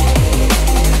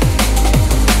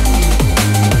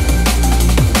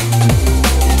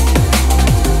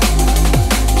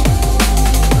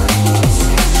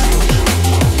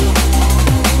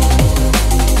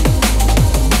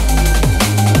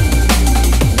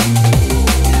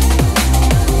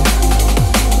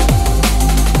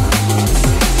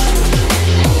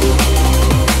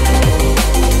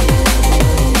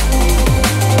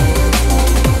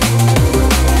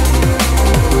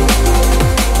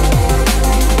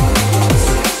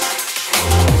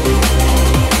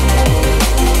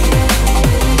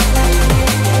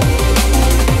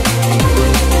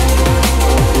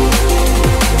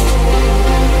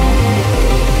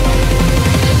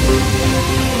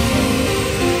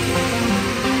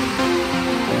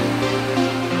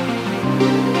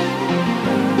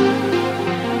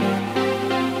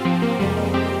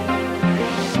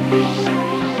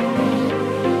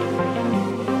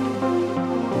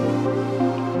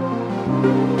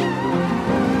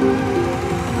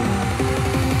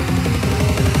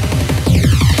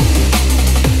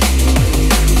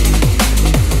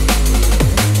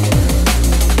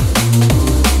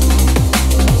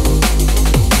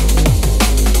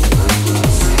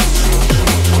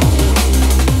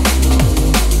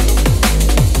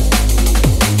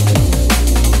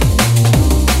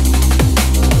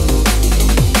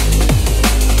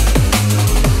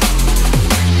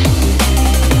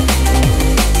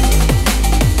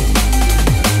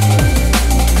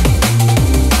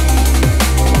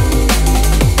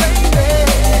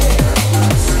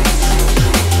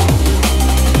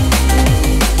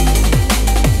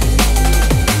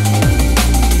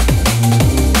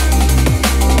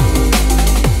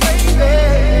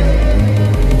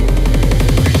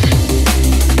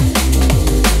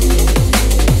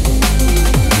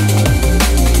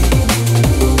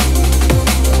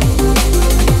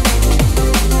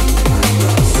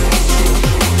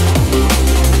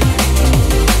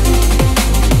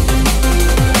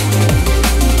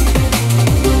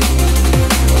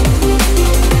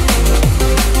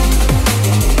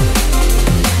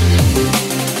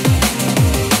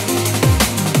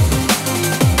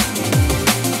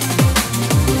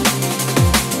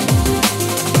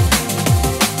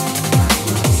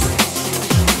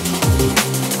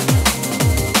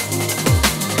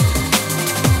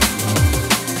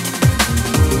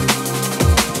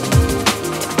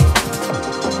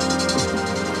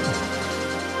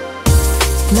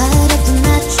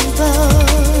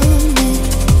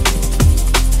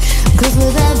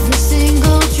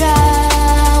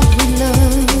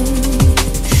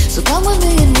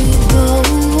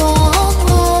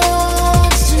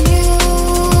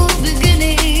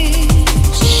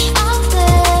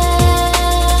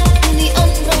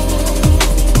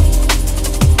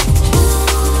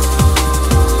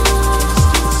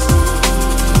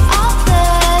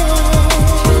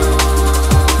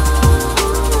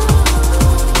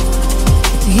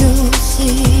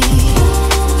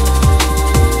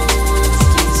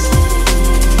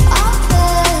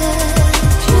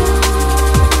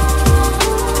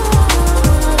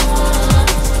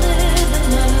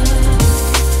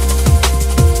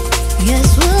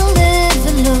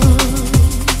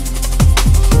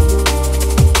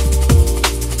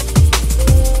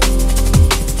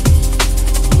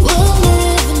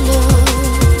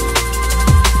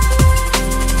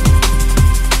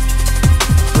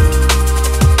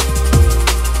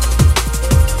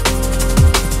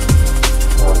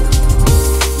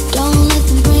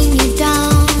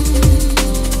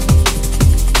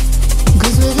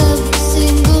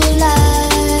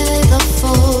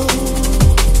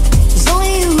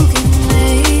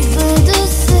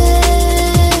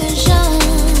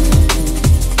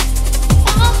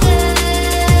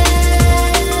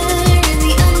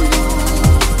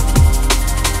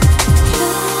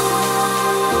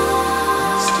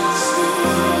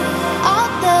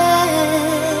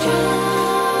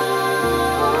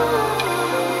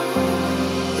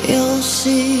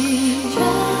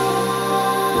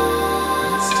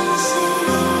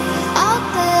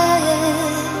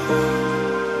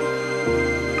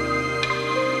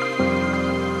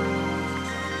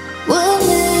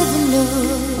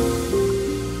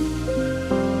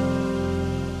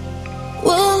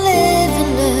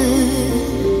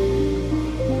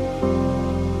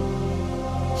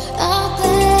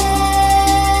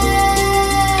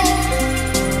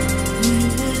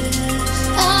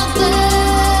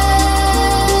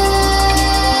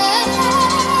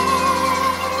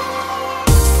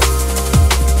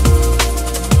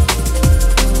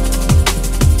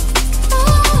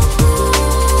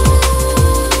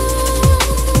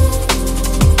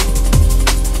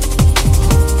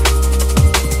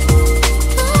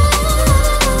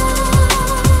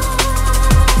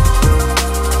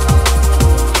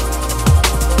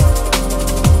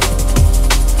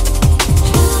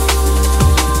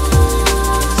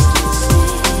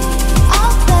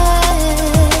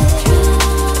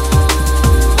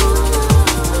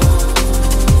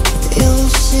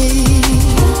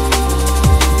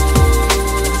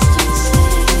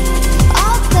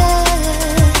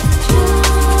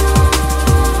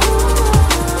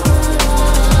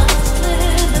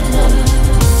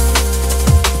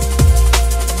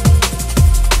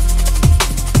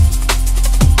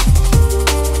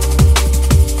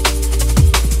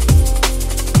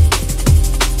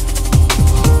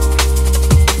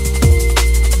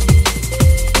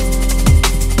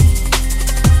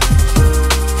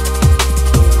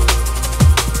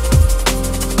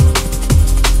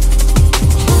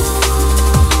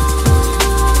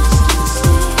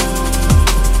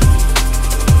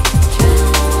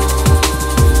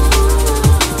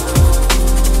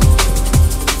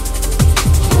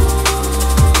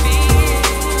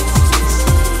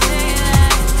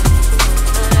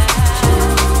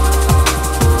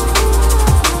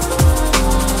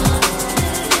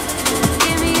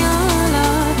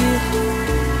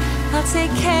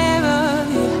 care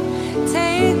of you.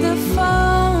 Take the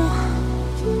phone.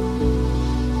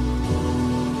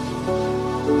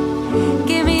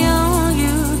 Give me all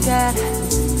you got.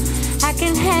 I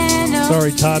can handle.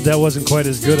 Sorry, Todd, that wasn't quite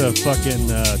as good a fucking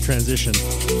transition.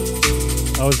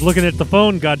 I was looking at the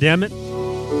phone, goddammit.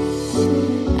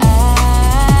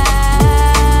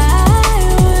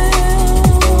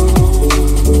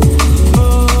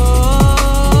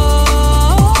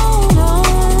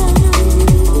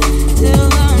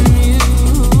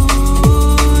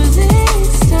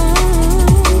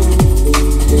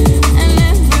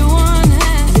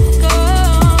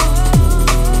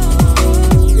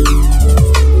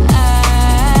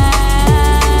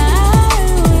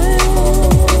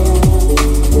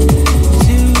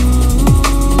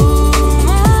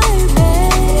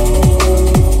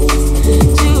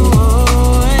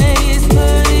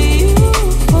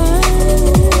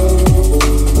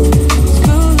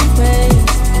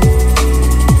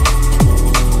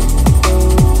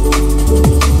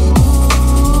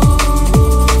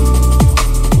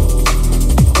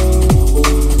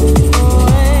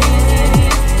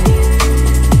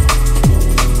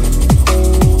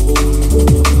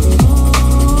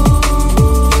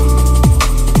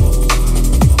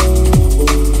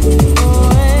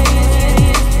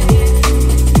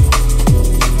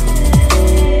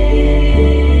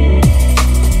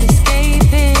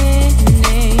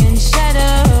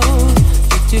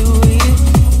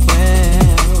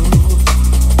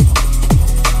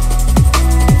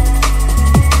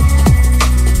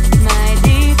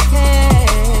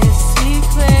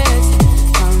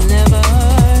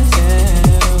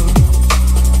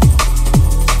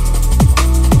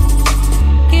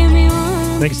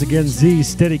 Thanks again, Z.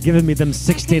 Steady giving me them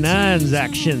 69s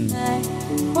action.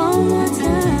 One more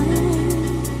time.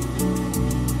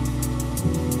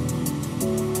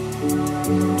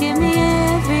 Give me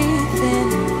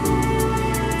everything.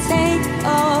 Take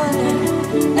all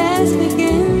and let's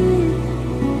begin.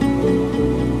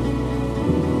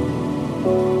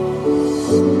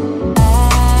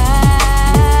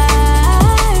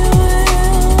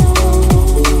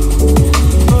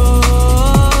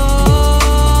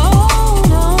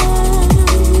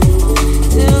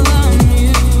 Till the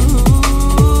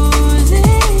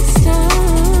music's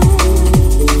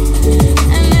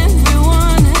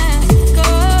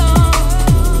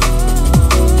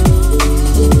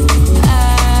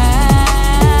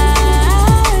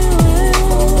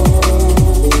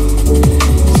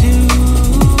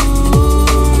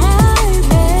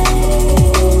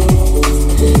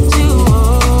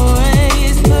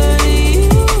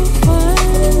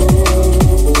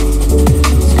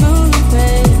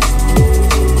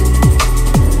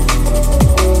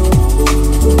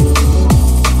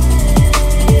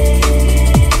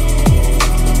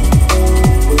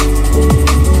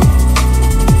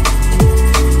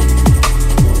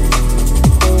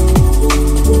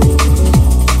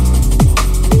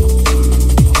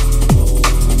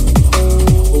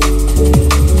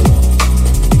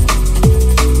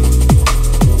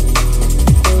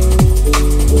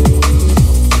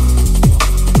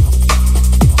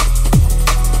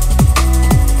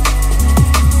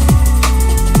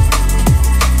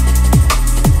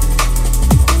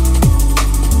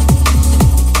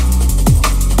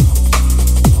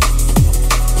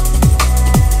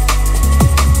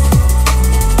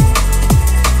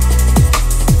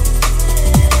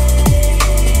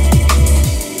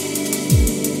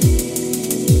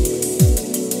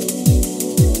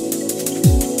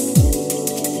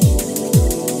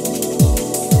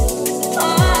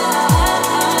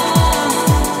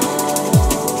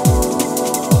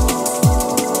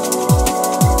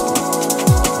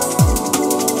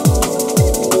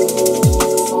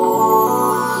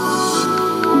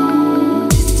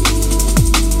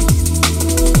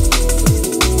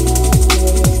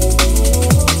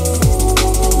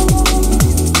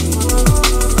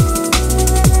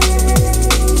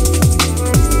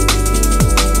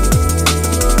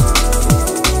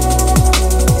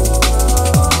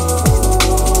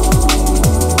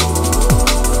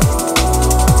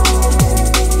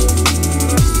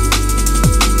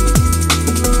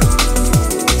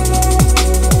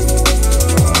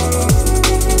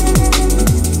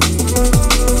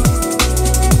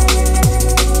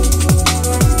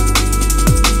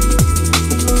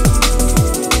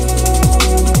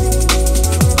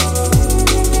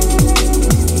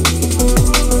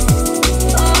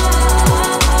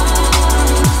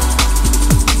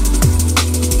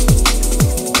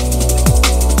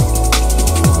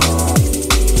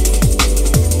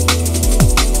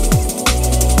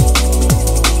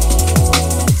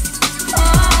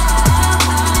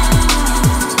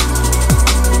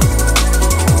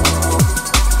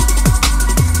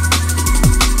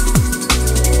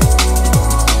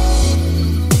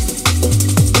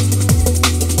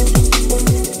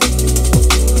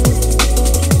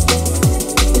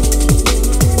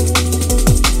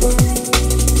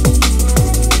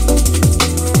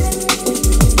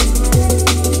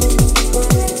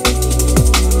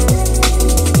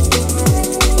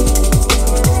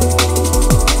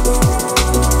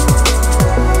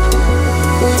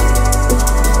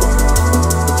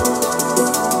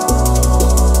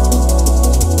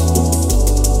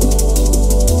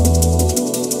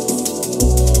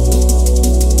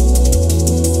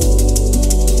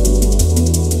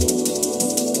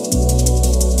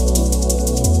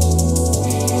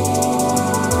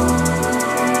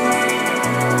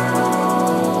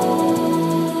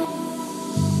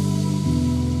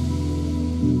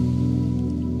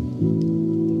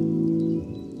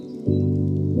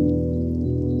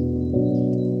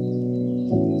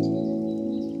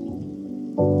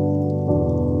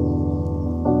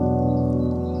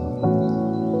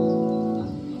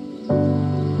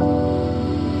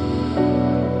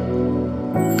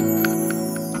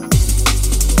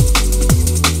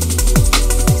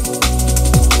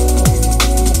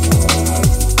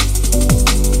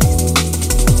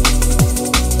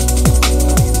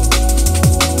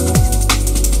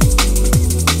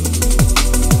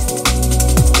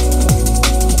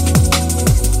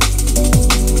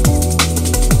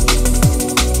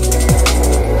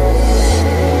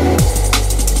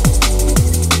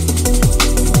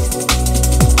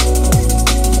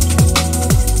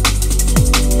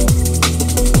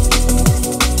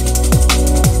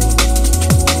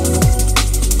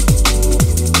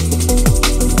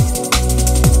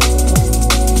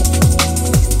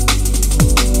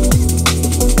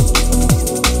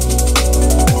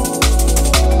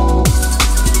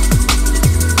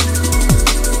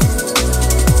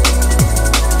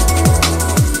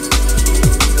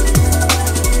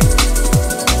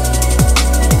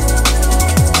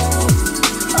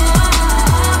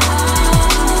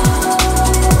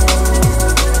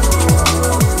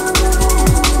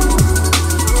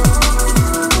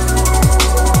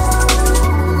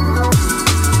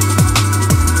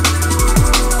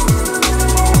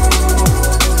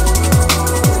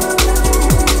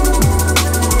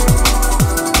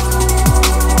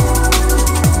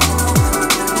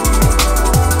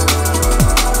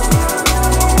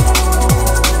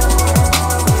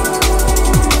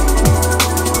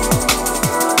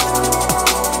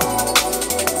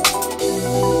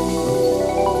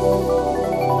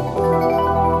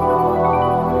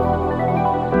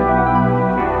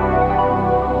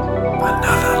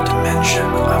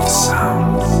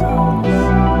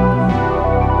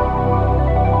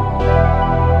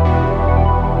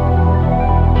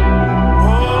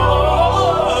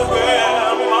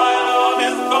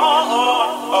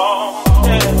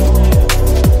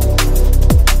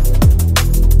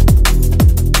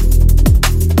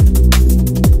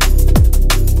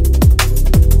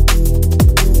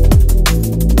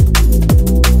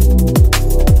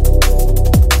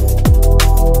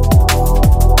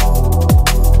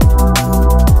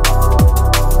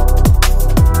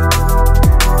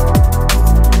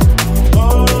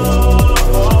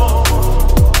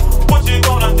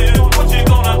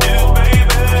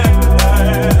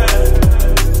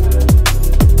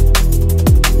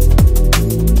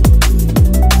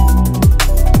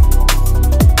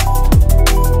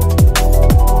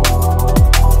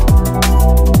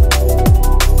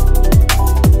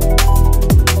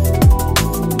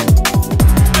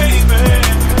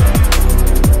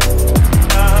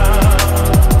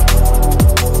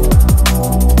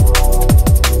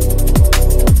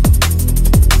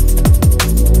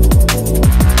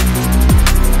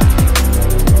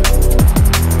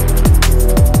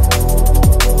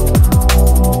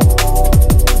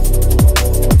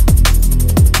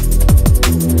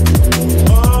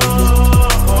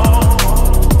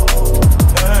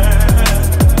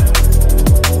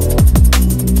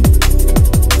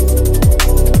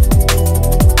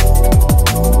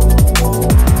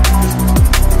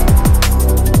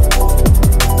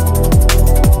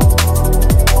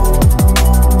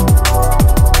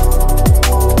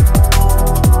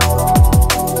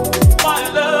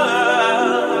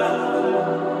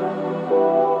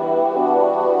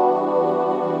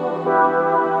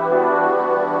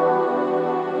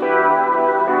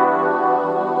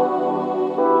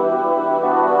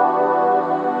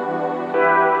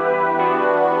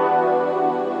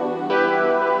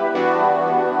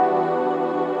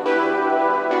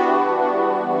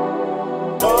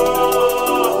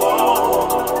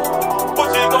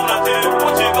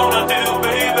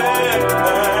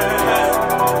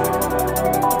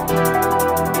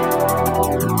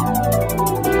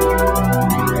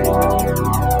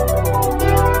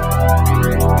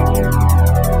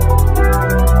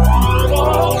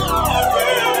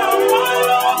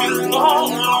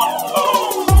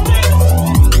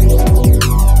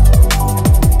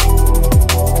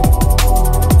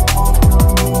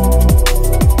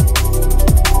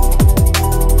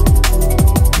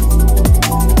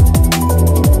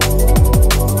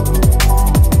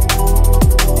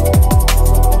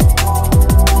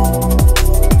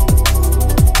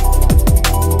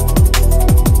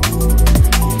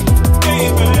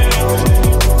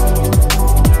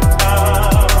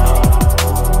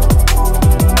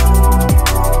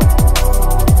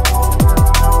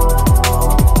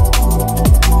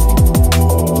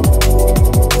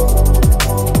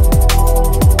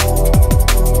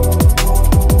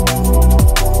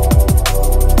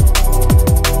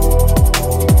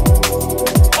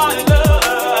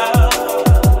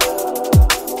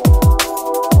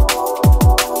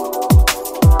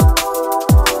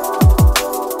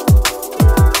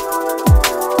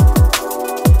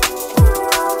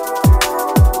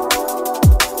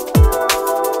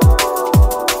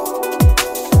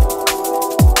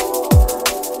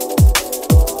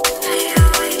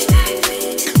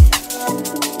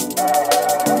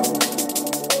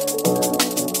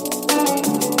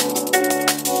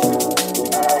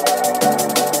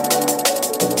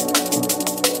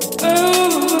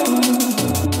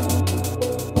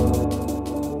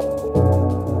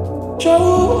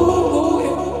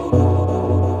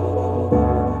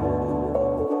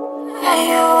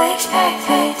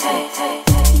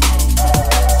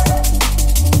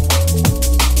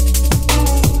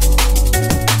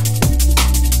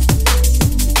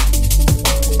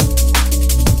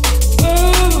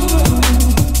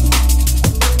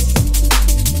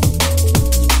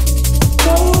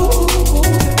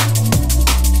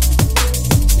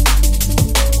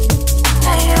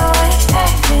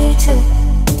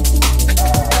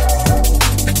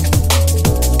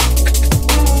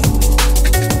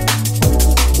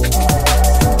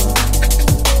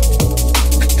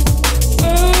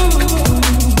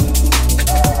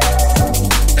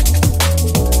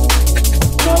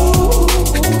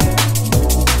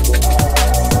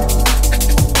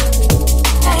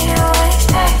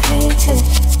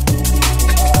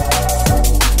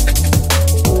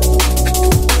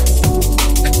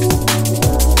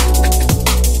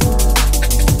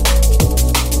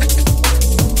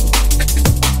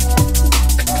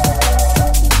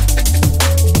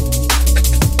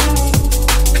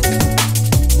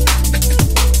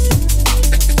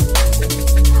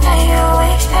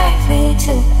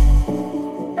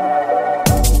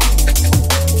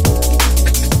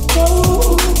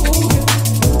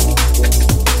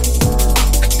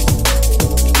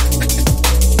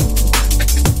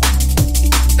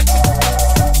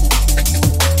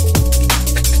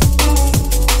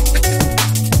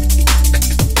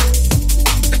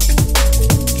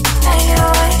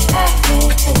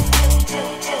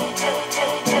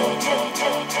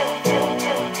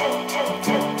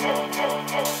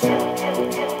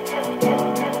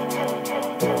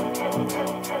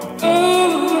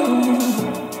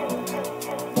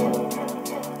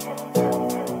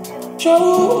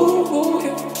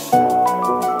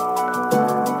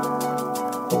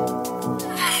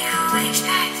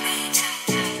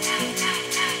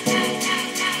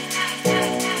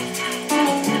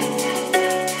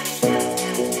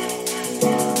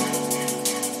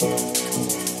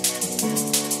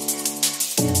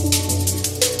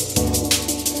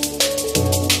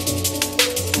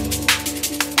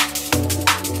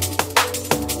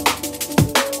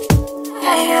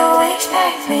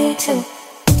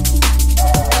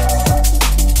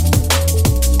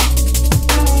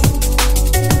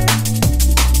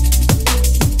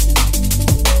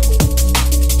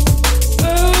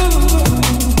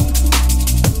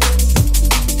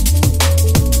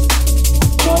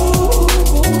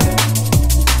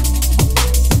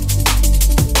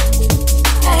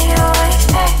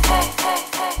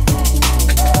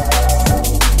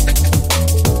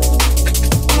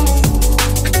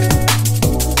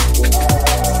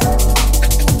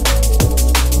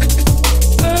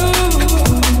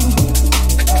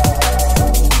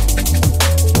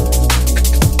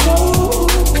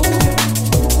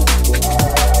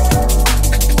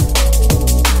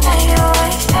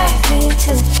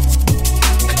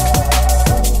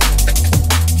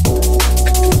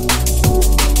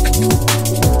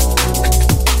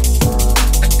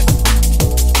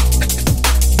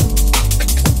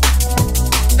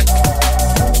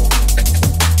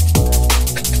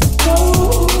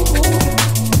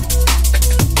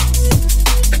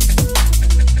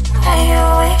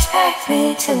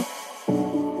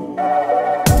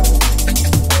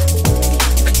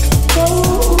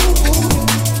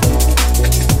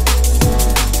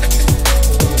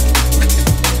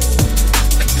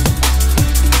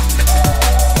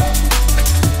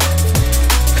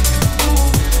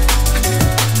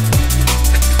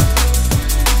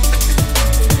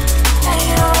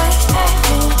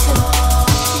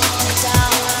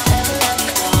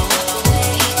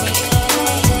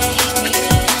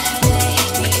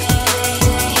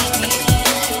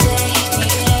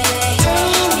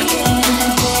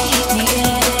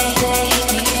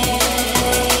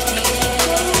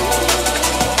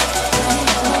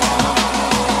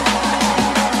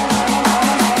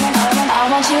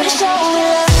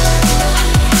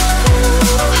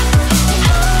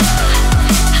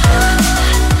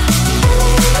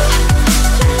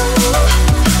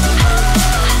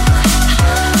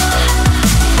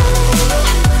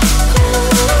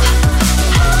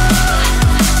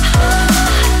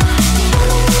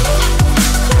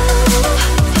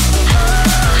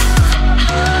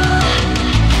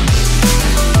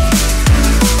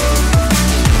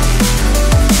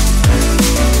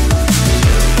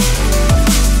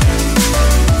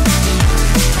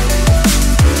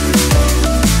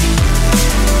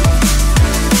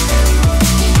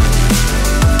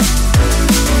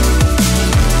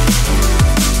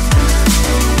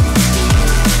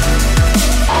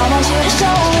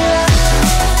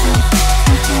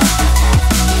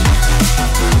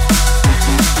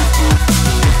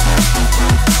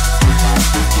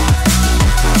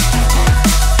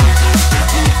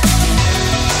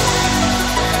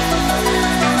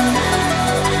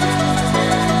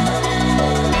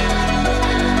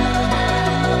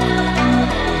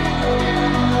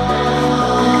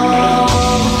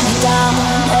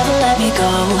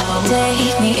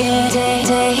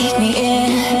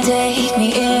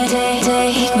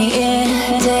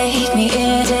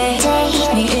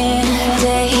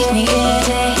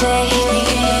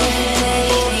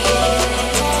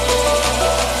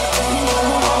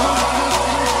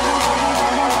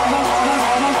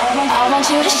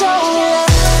to show me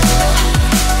love.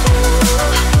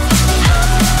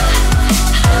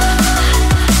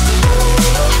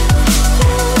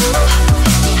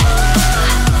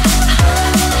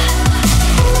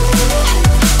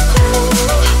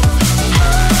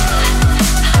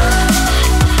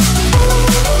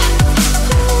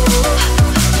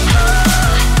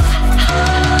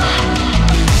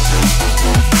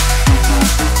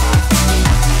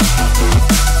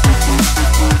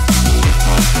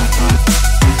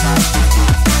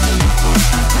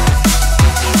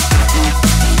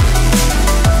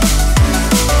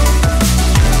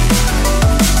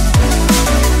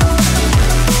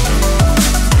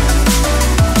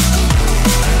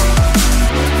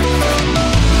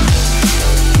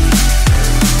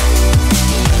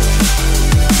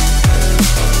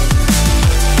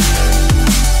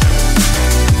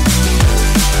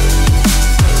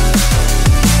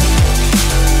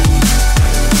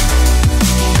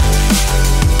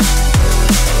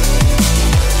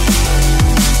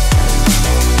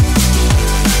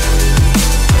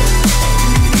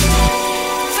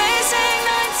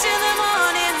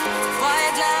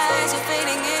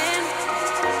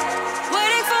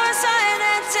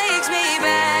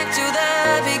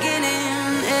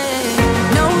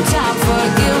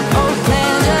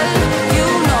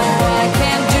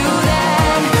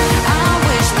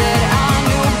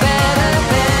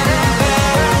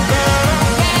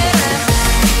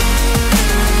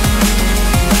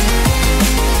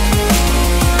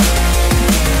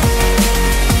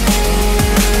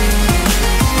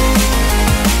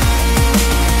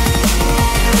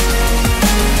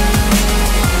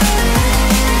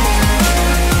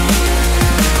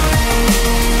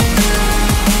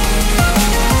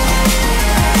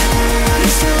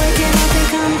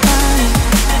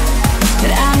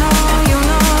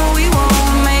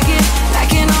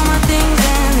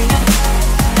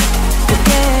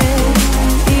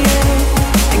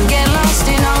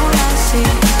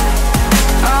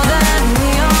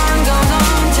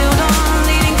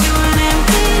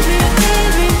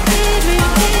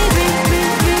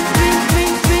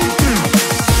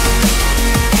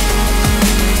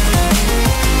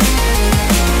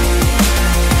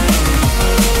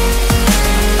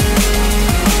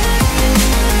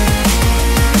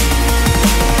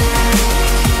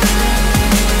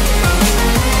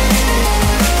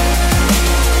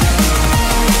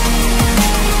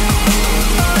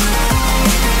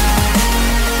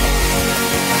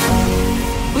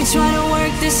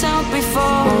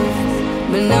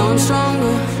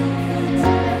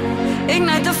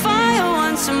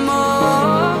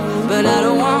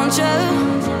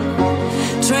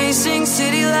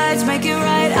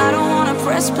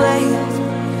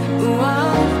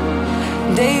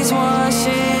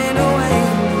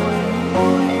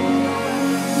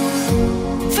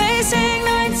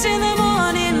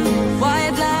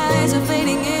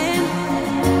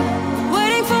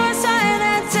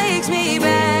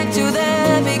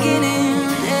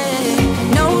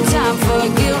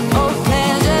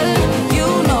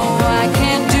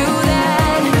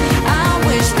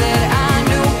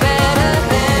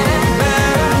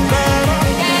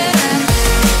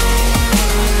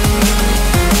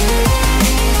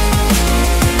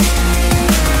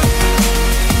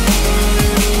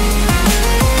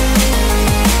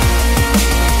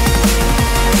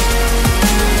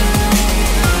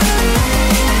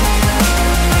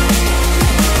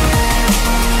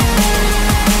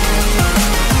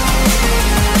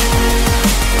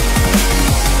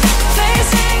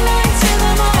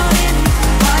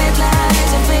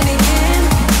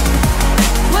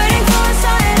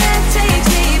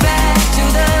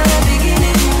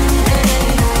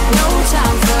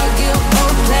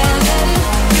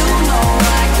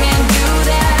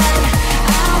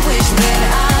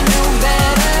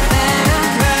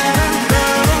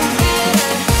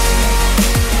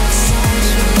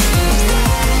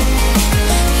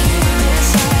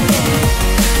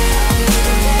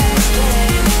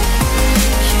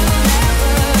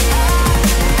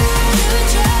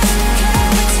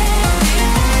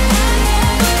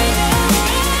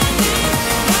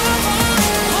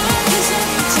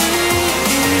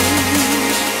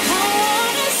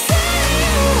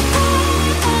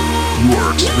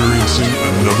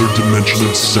 Another dimension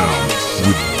of sound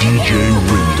with DJ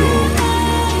Ringo.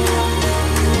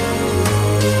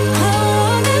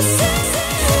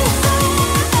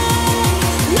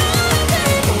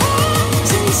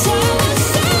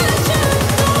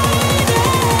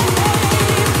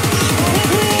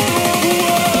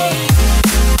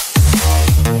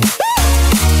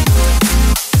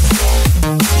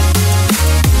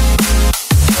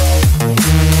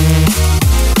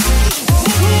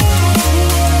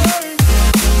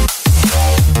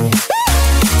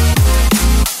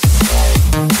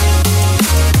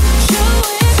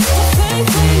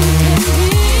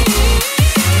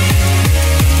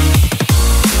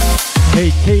 Hey,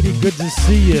 Katie, good to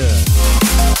see ya.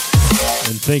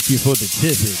 And thank you for the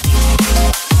tippage.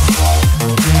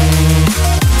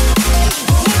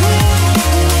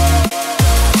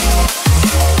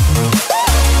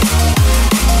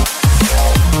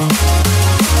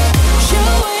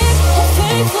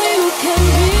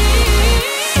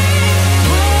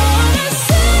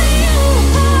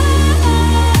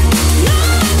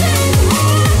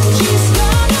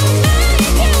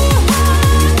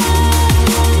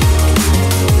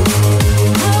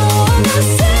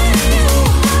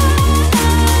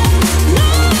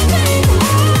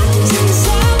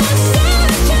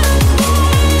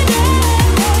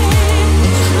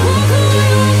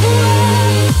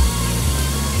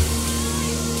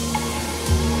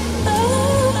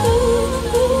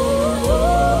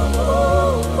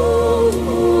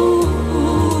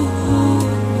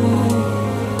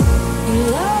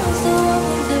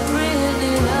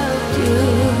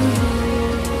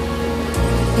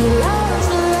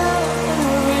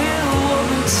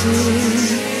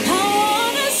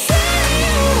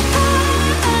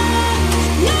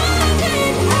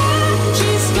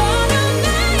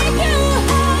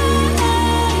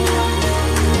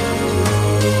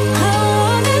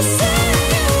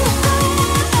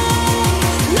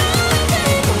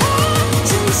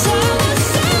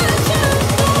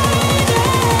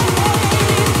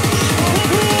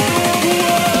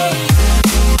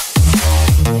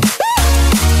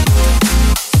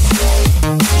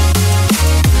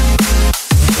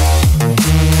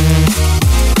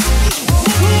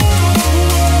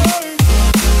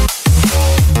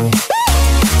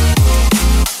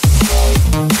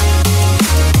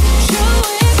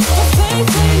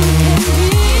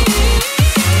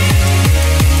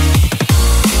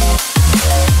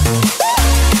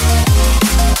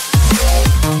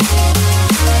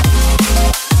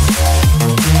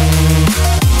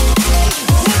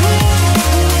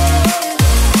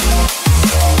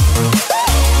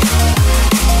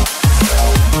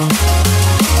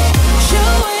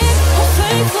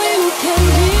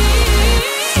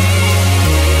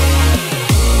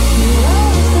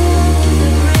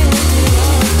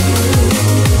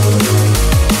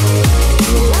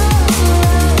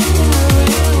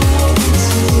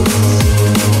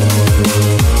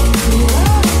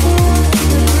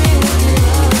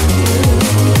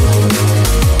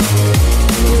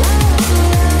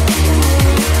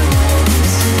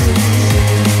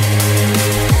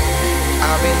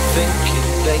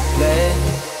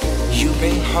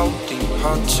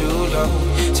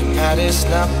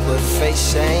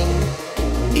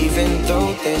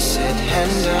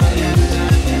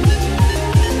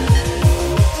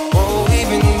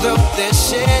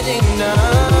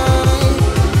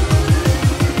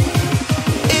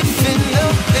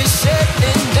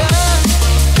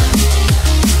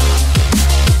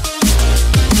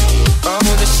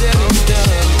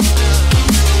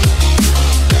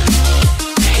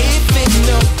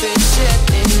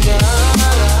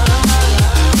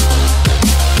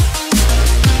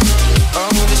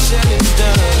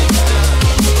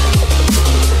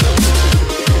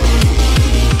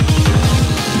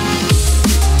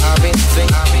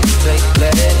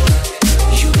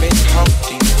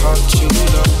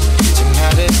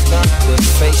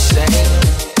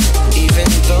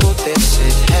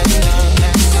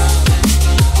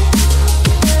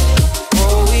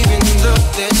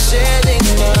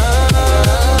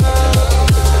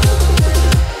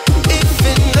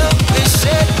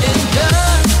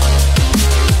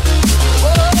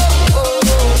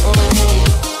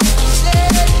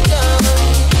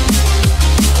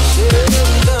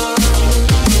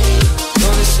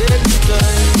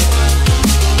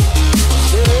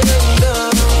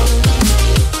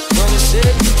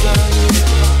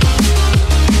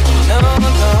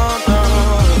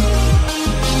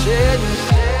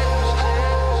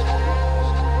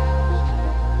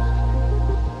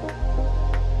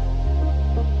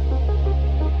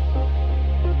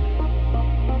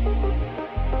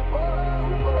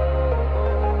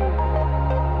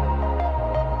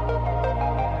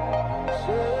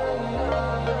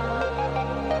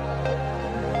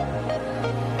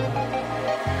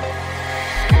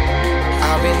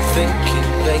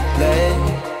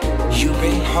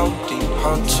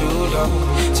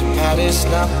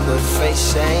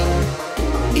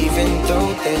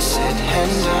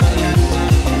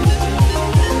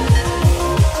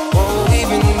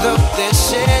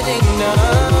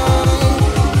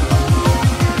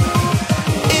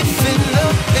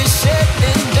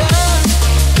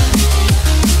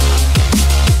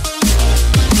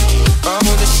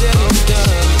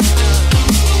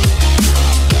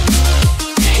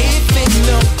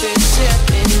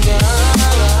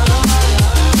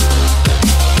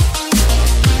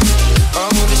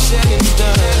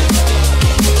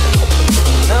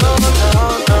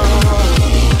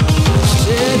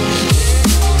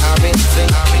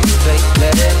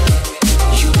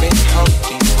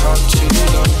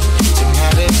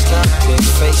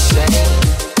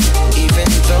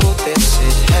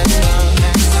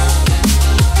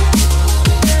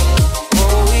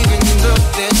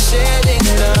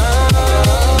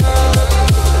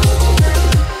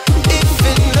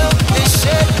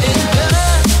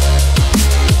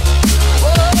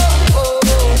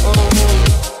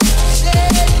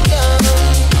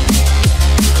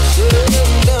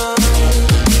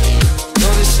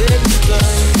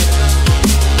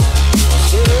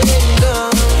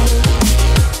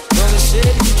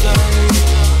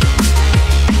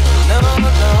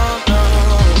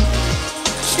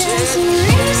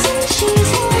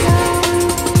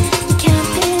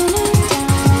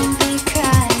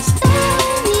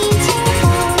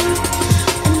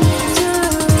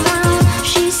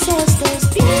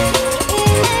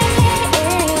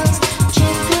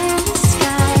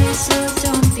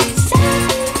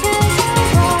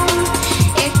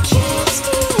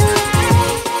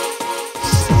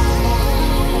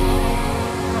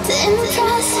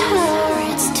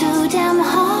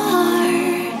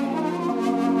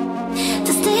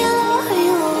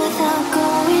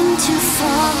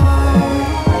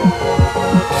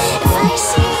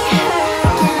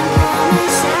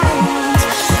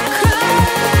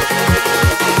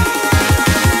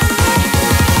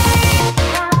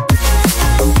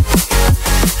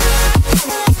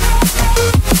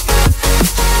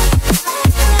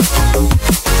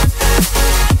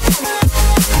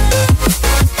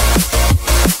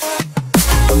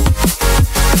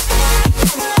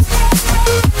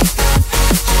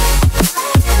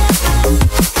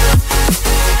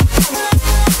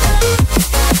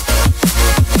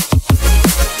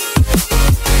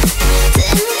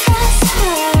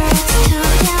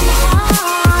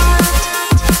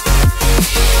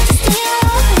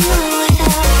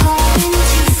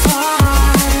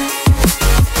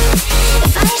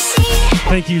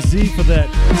 Thank you, Z, for that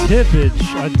tippage.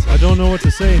 I don't know what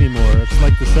to say anymore. It's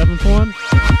like the 7th one.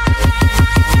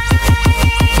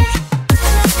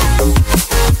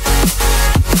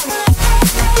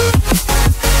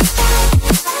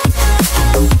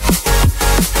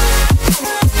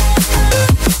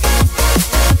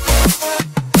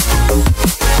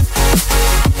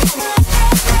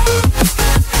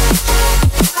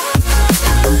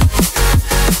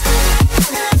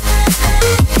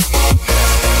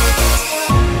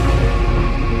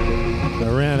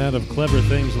 Clever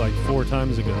things like 4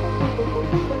 times ago.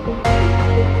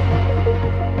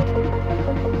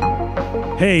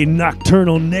 Hey,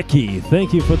 Nocturnal Nicky,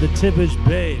 thank you for the tippage,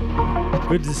 babe.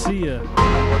 Good to see you.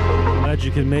 Glad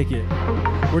you can make it.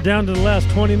 We're down to the last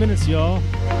 20 minutes, y'all.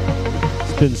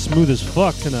 It's been smooth as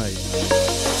fuck tonight.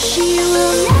 She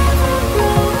will never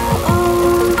grow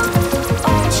old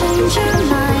or change her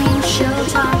mind. She'll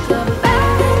talk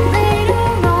about it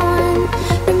later on.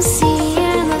 From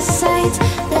seeing the sights,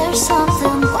 there's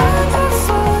something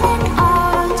wonderful and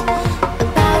odd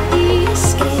about the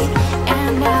escape.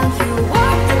 And now you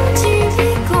want them to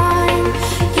be gone.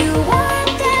 You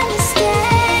want them to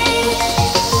stay.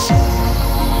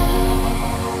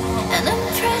 And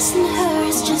impressing her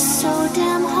is just so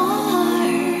damn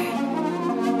hard.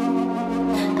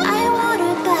 I want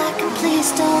her back, and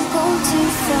please don't go too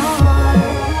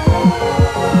far.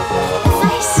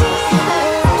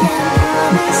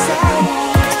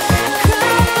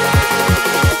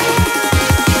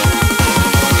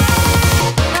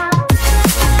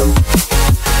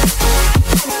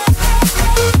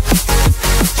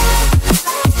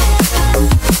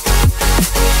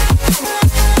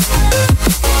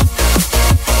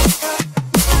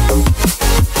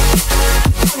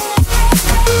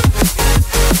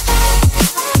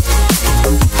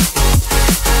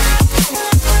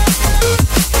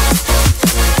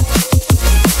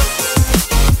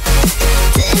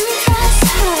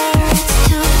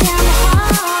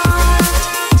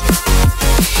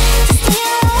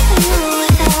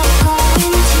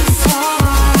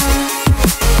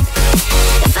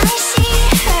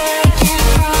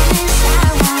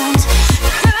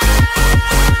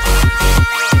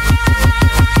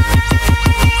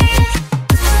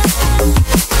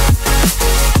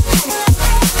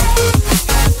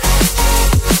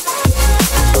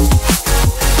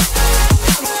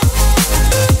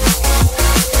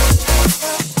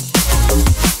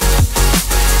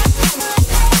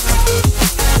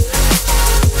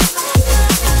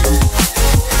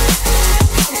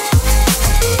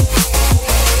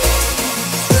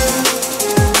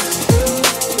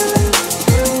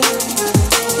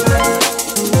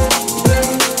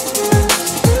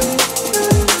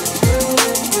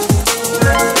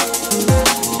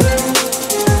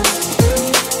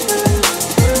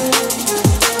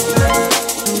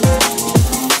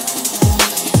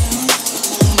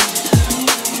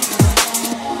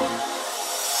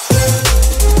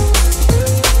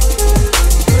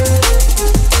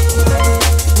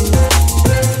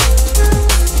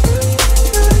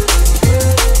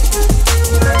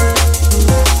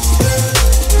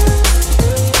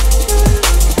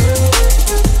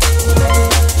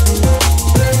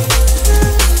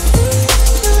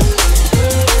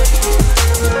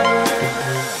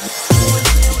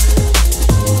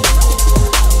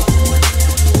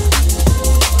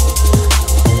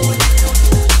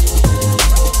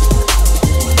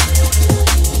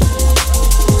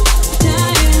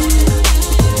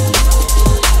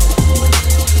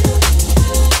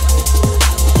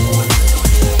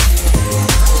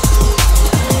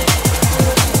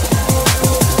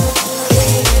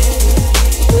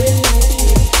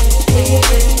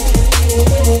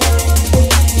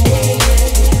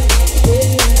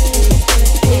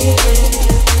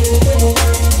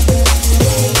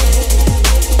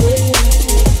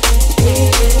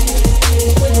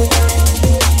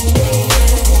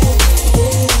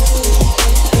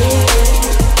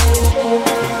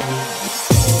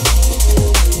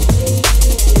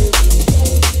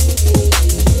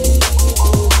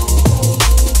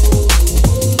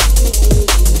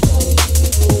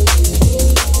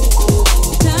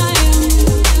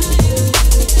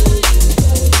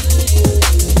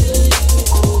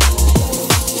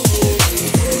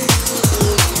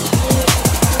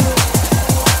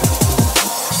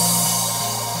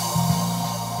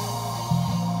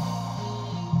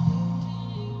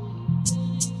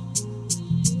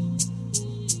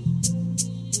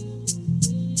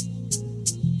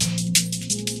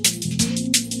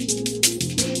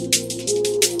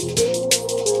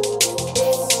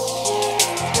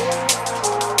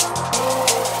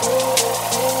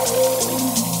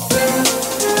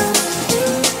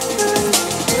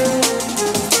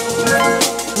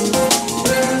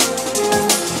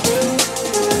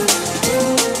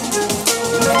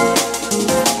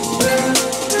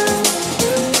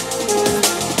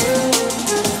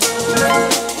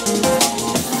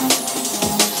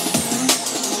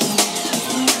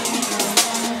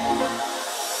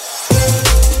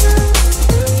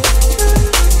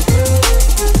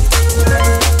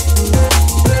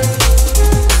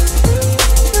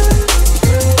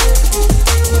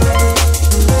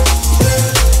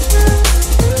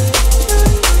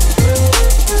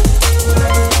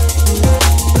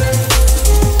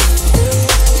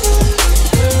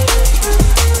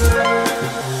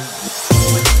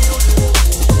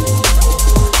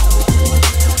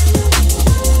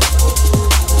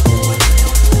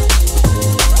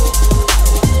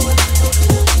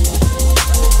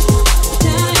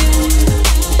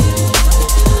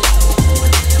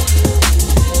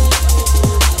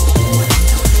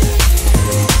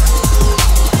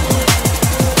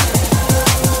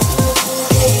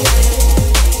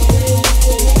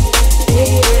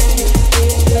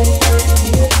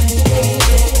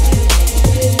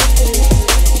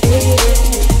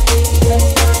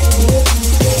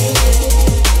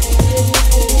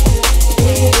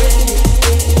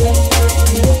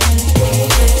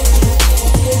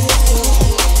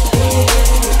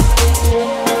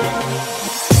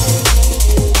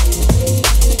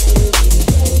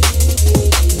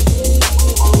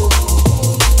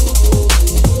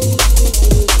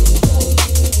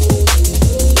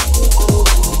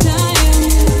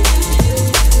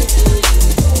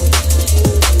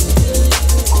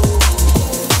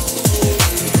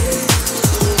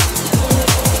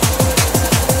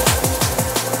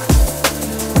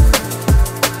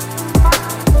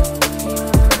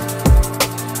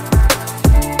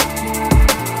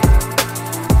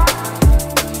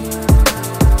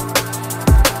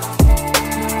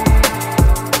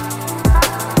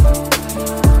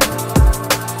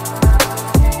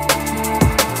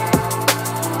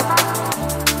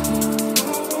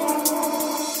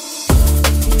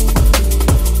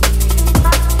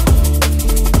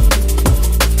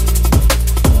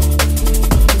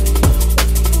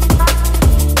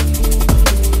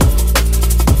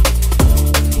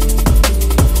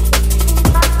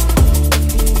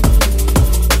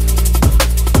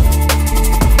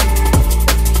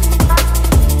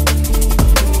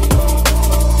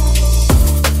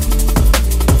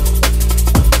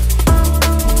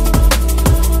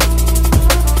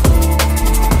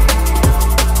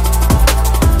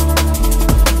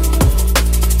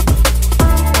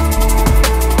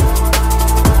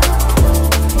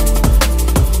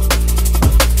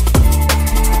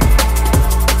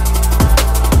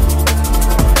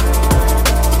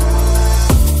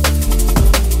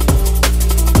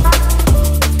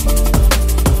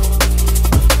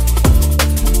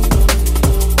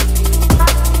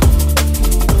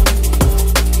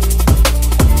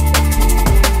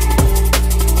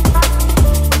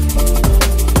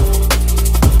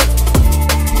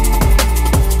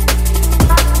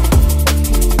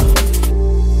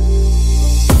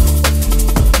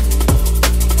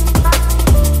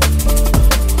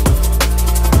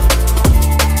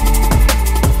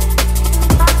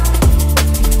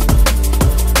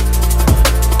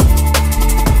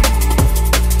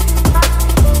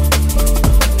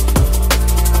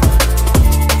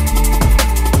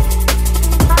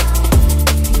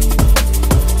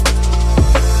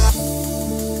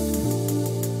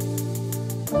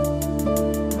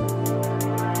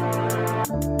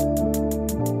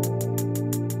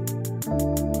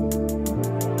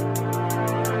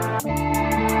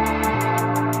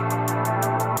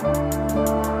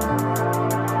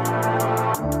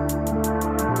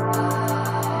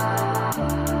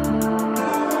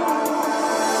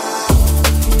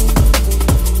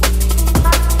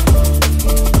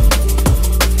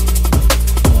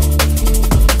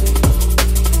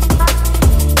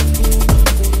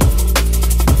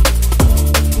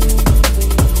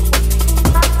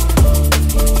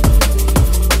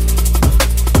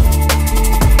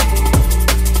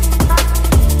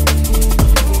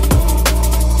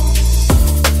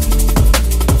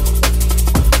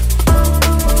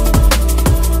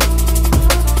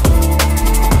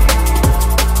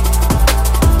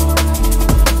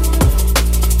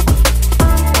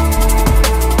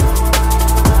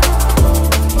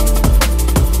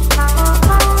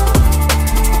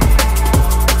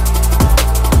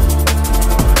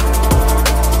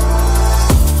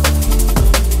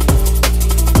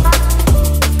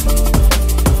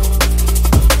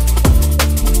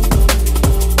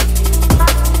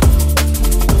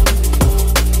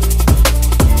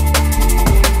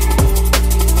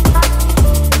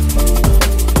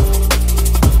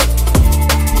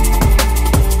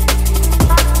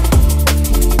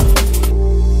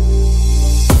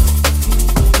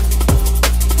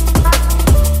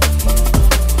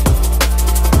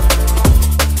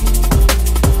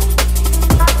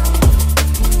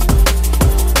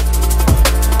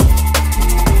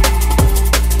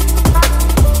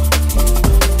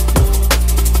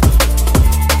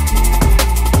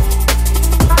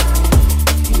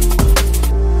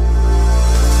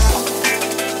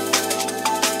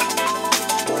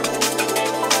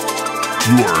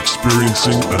 You are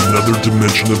experiencing another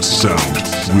dimension of sound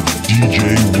with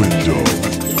DJ Window.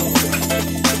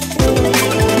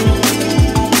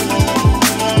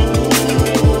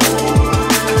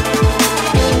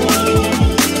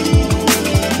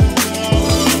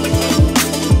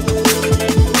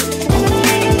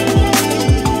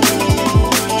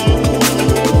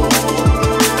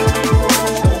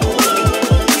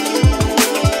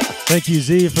 Thank you,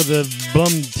 Z, for the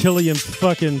blumtillion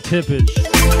fucking tippage.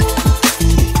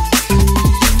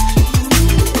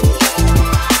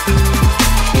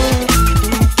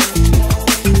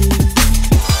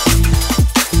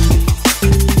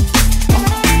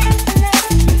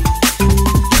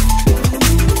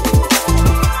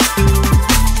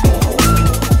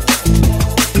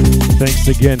 Thanks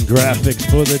again, Graphics,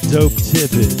 for the dope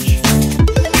tippage.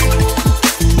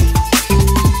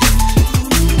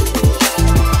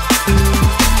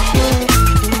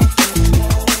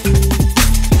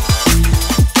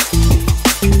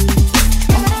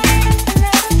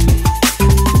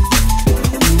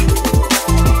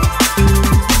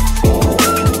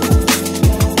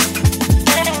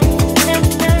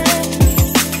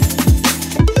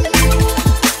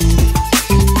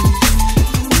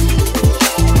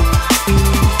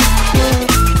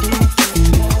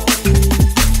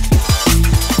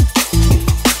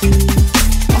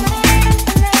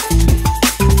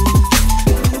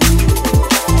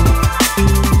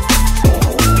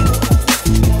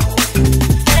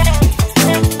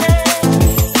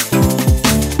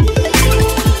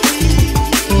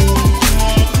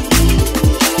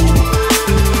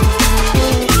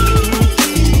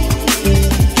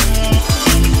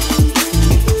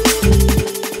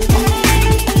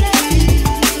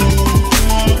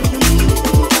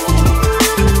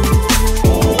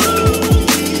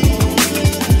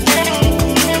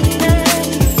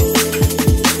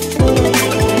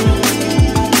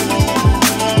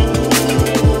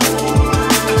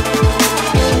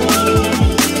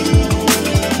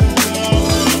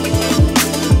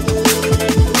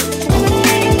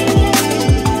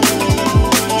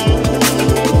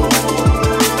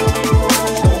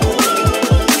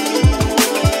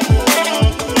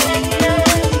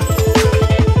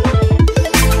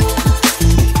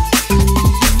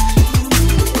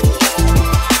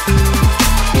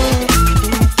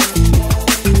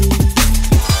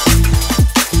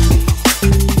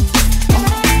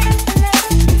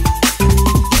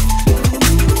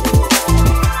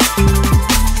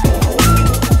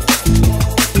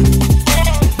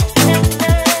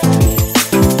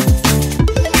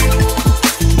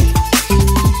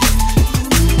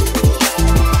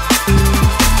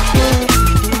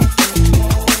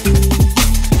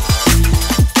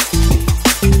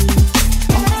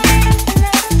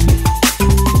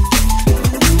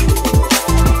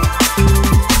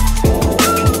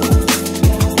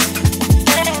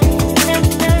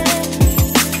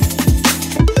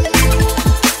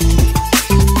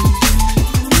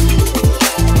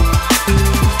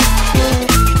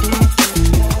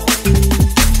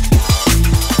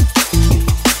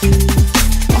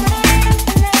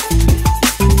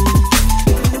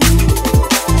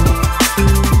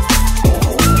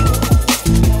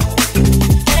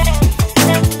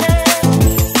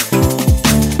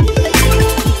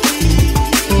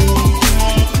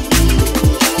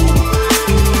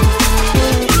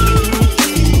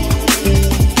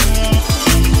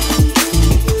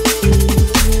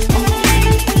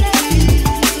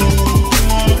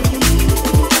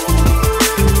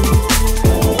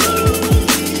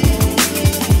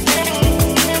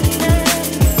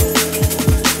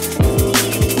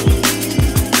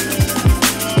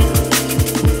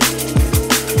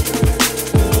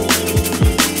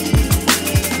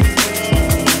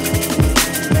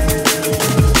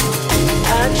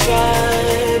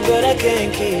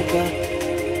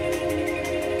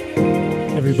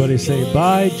 Everybody say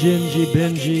bye, Gingy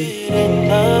Benji.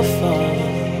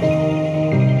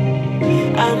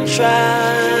 I'm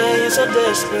trying so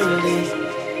desperately,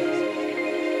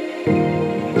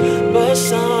 but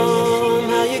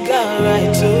somehow you got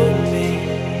right to me.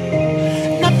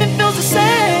 Nothing feels the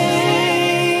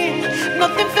same.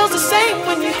 Nothing feels the same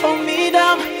when you hold me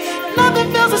down.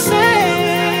 Nothing feels the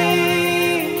same.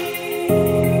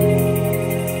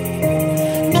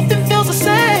 Nothing feels the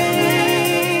same.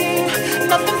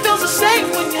 Nothing feels the same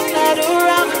when you're not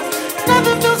around.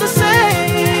 Nothing feels the same.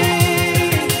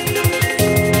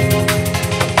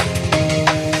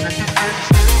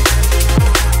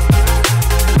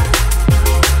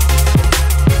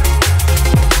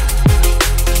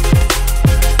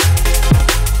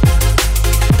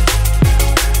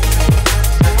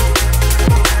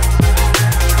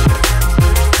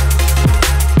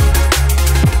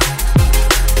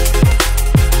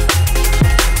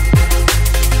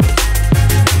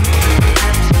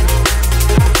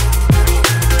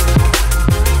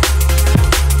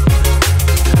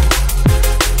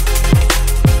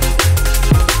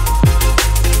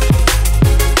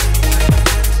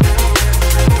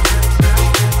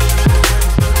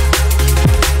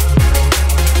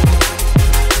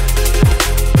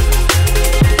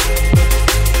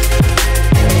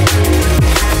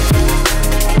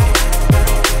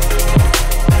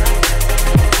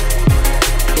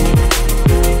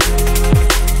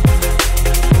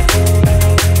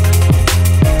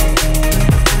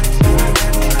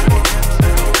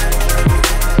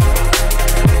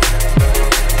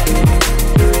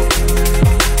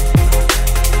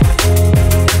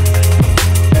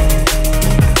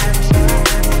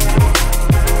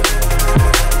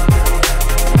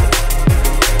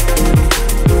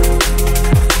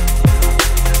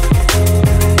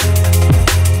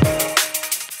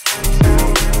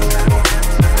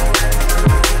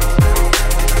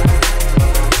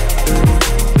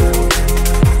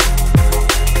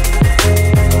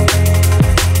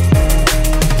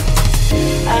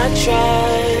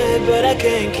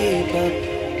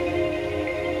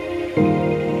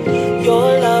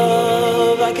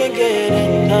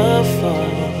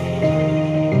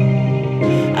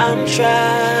 I'm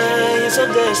trying so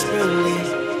desperately,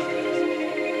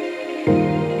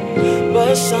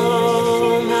 but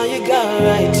somehow you got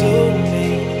right to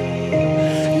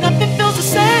me. Nothing feels the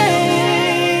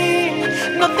same.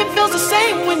 Nothing feels the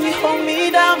same when you hold me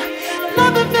down.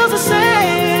 Nothing feels the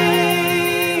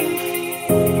same.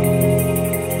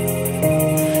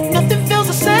 Nothing feels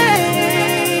the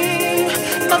same.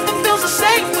 Nothing feels the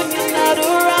same when you're not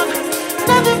around.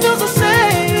 Nothing feels the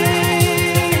same.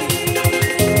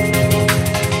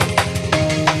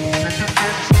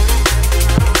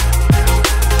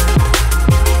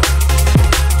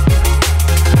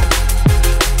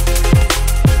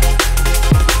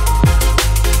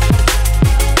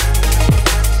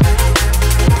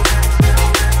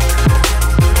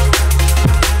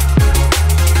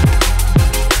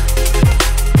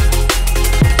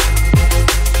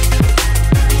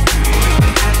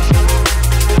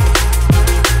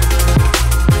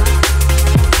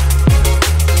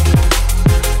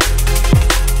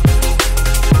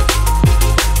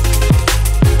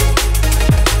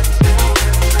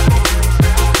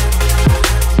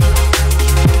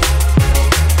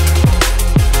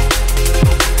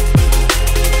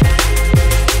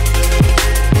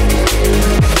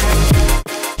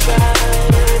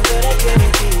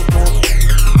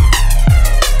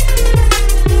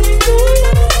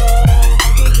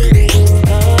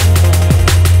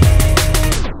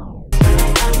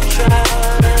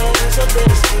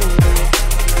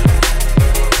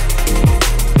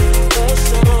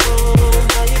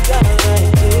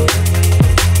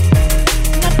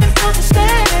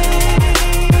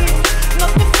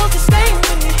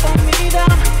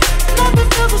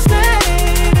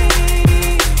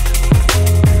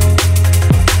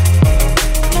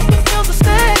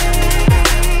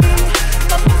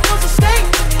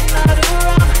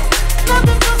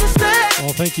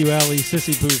 Thank you, Ali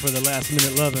Sissy Poo, for the last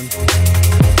minute loving.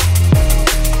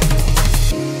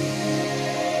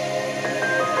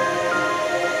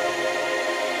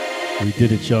 We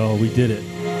did it, y'all. We did it.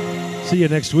 See you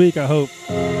next week, I hope.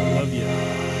 Love you.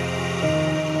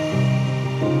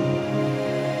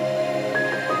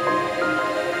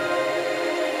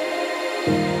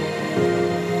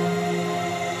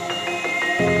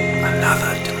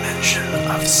 Another dimension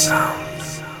of sound.